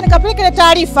wewe, mimi kwanza nikapeleka ile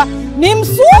taarifa.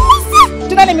 Nimsuuza.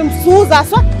 Tena nimemsuuza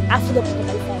aswa afuje kutoka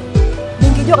taarifa.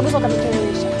 Ningejua kabisa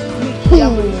utamchelewesha.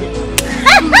 Jambo hili.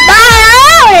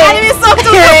 Yaani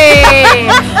misoto.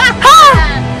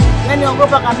 Yaani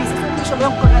ogopa kabisa. Shoga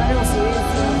yangu kwa leo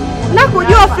siwezi. Na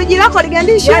kujua friji lako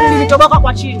ligandisha. Yaani nilitoboka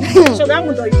kwa chini. Shoga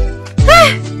yangu ndio hiyo.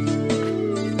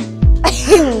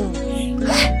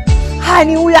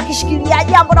 Hani huyu akishikilia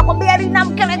jambo nakwambia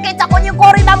linamkeleketa kwenye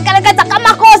kori, linamkeleketa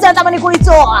kkama kozi natamani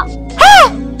kulitoa.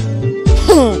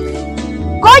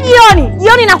 Kwa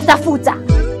jioni nakutafuta.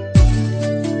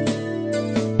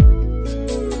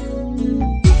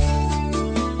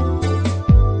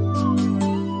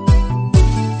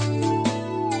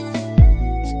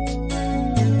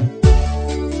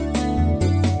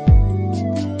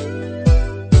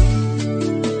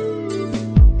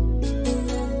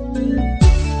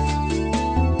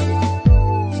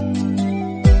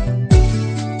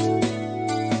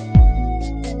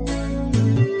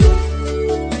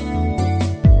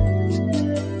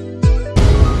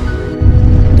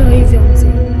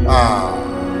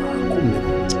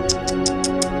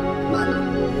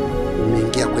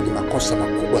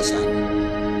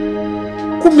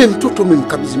 Kumbe mtoto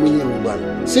umemkabidhi mwenyewe bwana,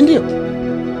 si ndio?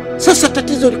 Sasa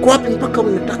tatizo liko wapi mpaka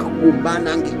unataka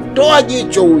kugombana? Angekutoa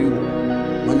jicho huyu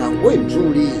mwanangu, wewe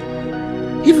mzuri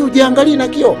hivi, ujiangalie na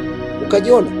kioo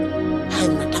ukajiona. Hai,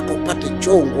 unataka upate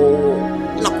chongo,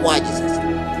 inakuaje sasa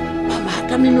mama?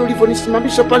 Hata mimi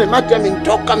ulivyonisimamisha pale mate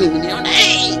amenitoka mimi, niona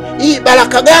hii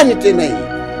baraka gani tena hii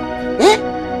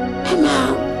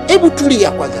mama? Hebu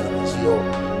tulia kwanza na mzio,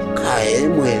 kae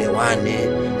muelewane,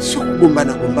 sio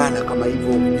kugombana kama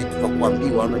hivyo vitu vya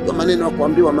kuambiwa. Unajua maneno ya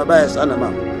kuambiwa mabaya sana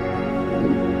mama,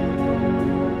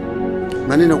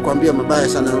 maneno ya kuambia mabaya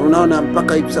sana. Unaona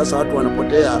mpaka hivi sasa watu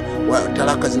wanapotea,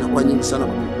 talaka zinakuwa nyingi sana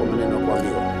kwa maneno ya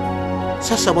kuambiwa.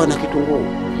 Sasa bwana Kitunguu,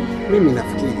 mimi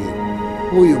nafikiri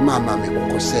huyu mama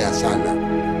amekukosea sana.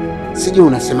 Sijui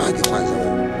unasemaje kwanza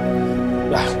wewe?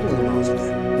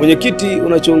 Mwenyekiti,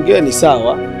 unachoongea ni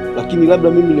sawa, lakini labda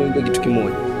mimi naongea kitu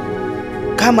kimoja.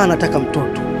 Kama anataka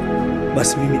mtoto,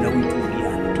 basi mimi na huyu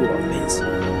tuliane tu wapenzi,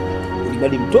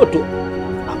 ili mtoto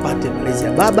apate malezi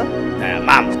ya baba na ya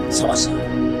mama sawa sawa.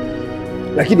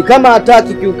 Lakini kama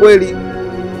hataki, kiukweli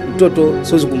mtoto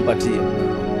siwezi kumpatia.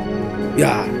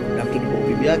 Na mtoto kwa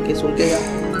bibi yake Songea.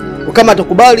 Kama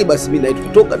atakubali, basi mimi na yeye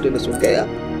tutatoka tuende Songea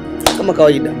kama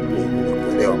kawaida.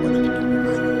 Kuelewa bwana Kitunguu.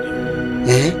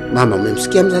 Mama,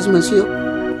 umemsikia mzazi mwenzio?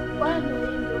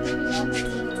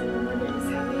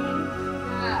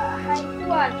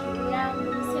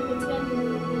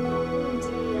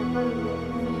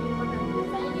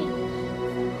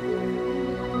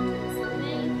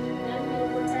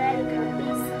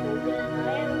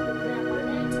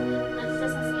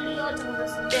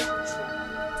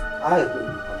 Haya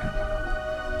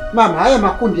mama, haya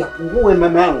makundi yapungue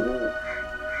mamangu.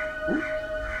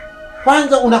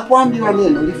 Kwanza unapoambiwa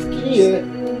neno lifikirie.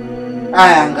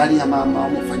 Haya, angalia mama,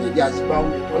 umefanya jaziba,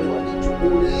 umetolewa jicho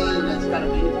kule, inawezekana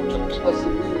kupigwa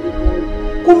simu.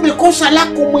 Kumbe kosa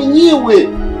lako mwenyewe.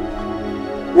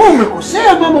 Wewe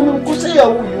umekosea mama, umemkosea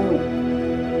huyu.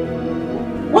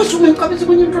 Wewe umemkabidhi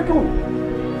kwenye mtoto huyu.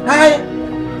 Haya.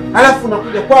 Alafu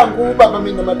unakuja kwangu, baba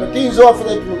mimi na matatizo,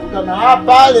 afadhali tumekutana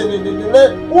hapa,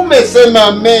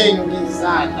 umesema mengi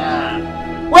sana.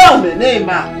 Wewe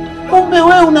umenema. Kumbe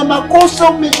wewe una makosa,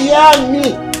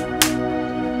 umejiani.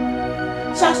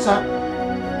 Sasa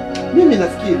mimi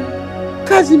nafikiri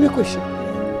kazi imekwisha.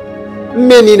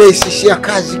 Mmenirahisishia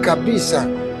kazi kabisa.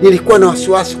 Nilikuwa na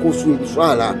wasiwasi kuhusu hili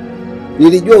swala.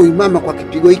 Nilijua huyu mama kwa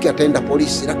kipigo hiki ataenda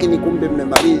polisi, lakini kumbe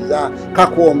mmemaliza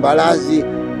kakuomba radhi.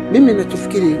 Mimi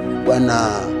nachofikiri bwana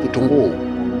Kitunguu,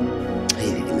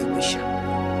 hili limekwisha.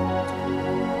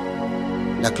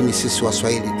 Lakini sisi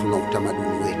Waswahili tuna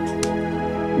utamaduni wetu.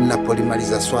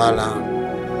 Mnapolimaliza swala,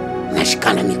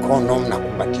 mnashikana mikono,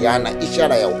 mnakumbatiana,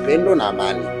 ishara ya upendo na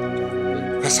amani.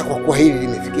 Sasa kwa kuwa hili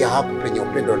limefikia hapo penye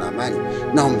upendo na amani,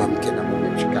 naomba mke na mume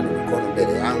mshikane mikono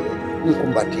mbele yangu,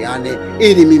 mkumbatiane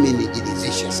ili mimi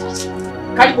nijiridhishe sasa.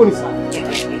 Karibuni sana.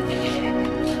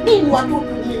 Nini watoto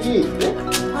nyinyi?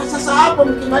 Sasa hapo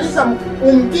mkimaliza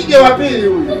umpige wa pili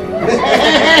huyu.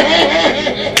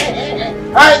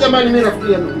 Haya jamani, mimi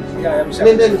nafikiria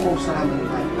nendeni kwa usalama.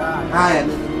 Haya.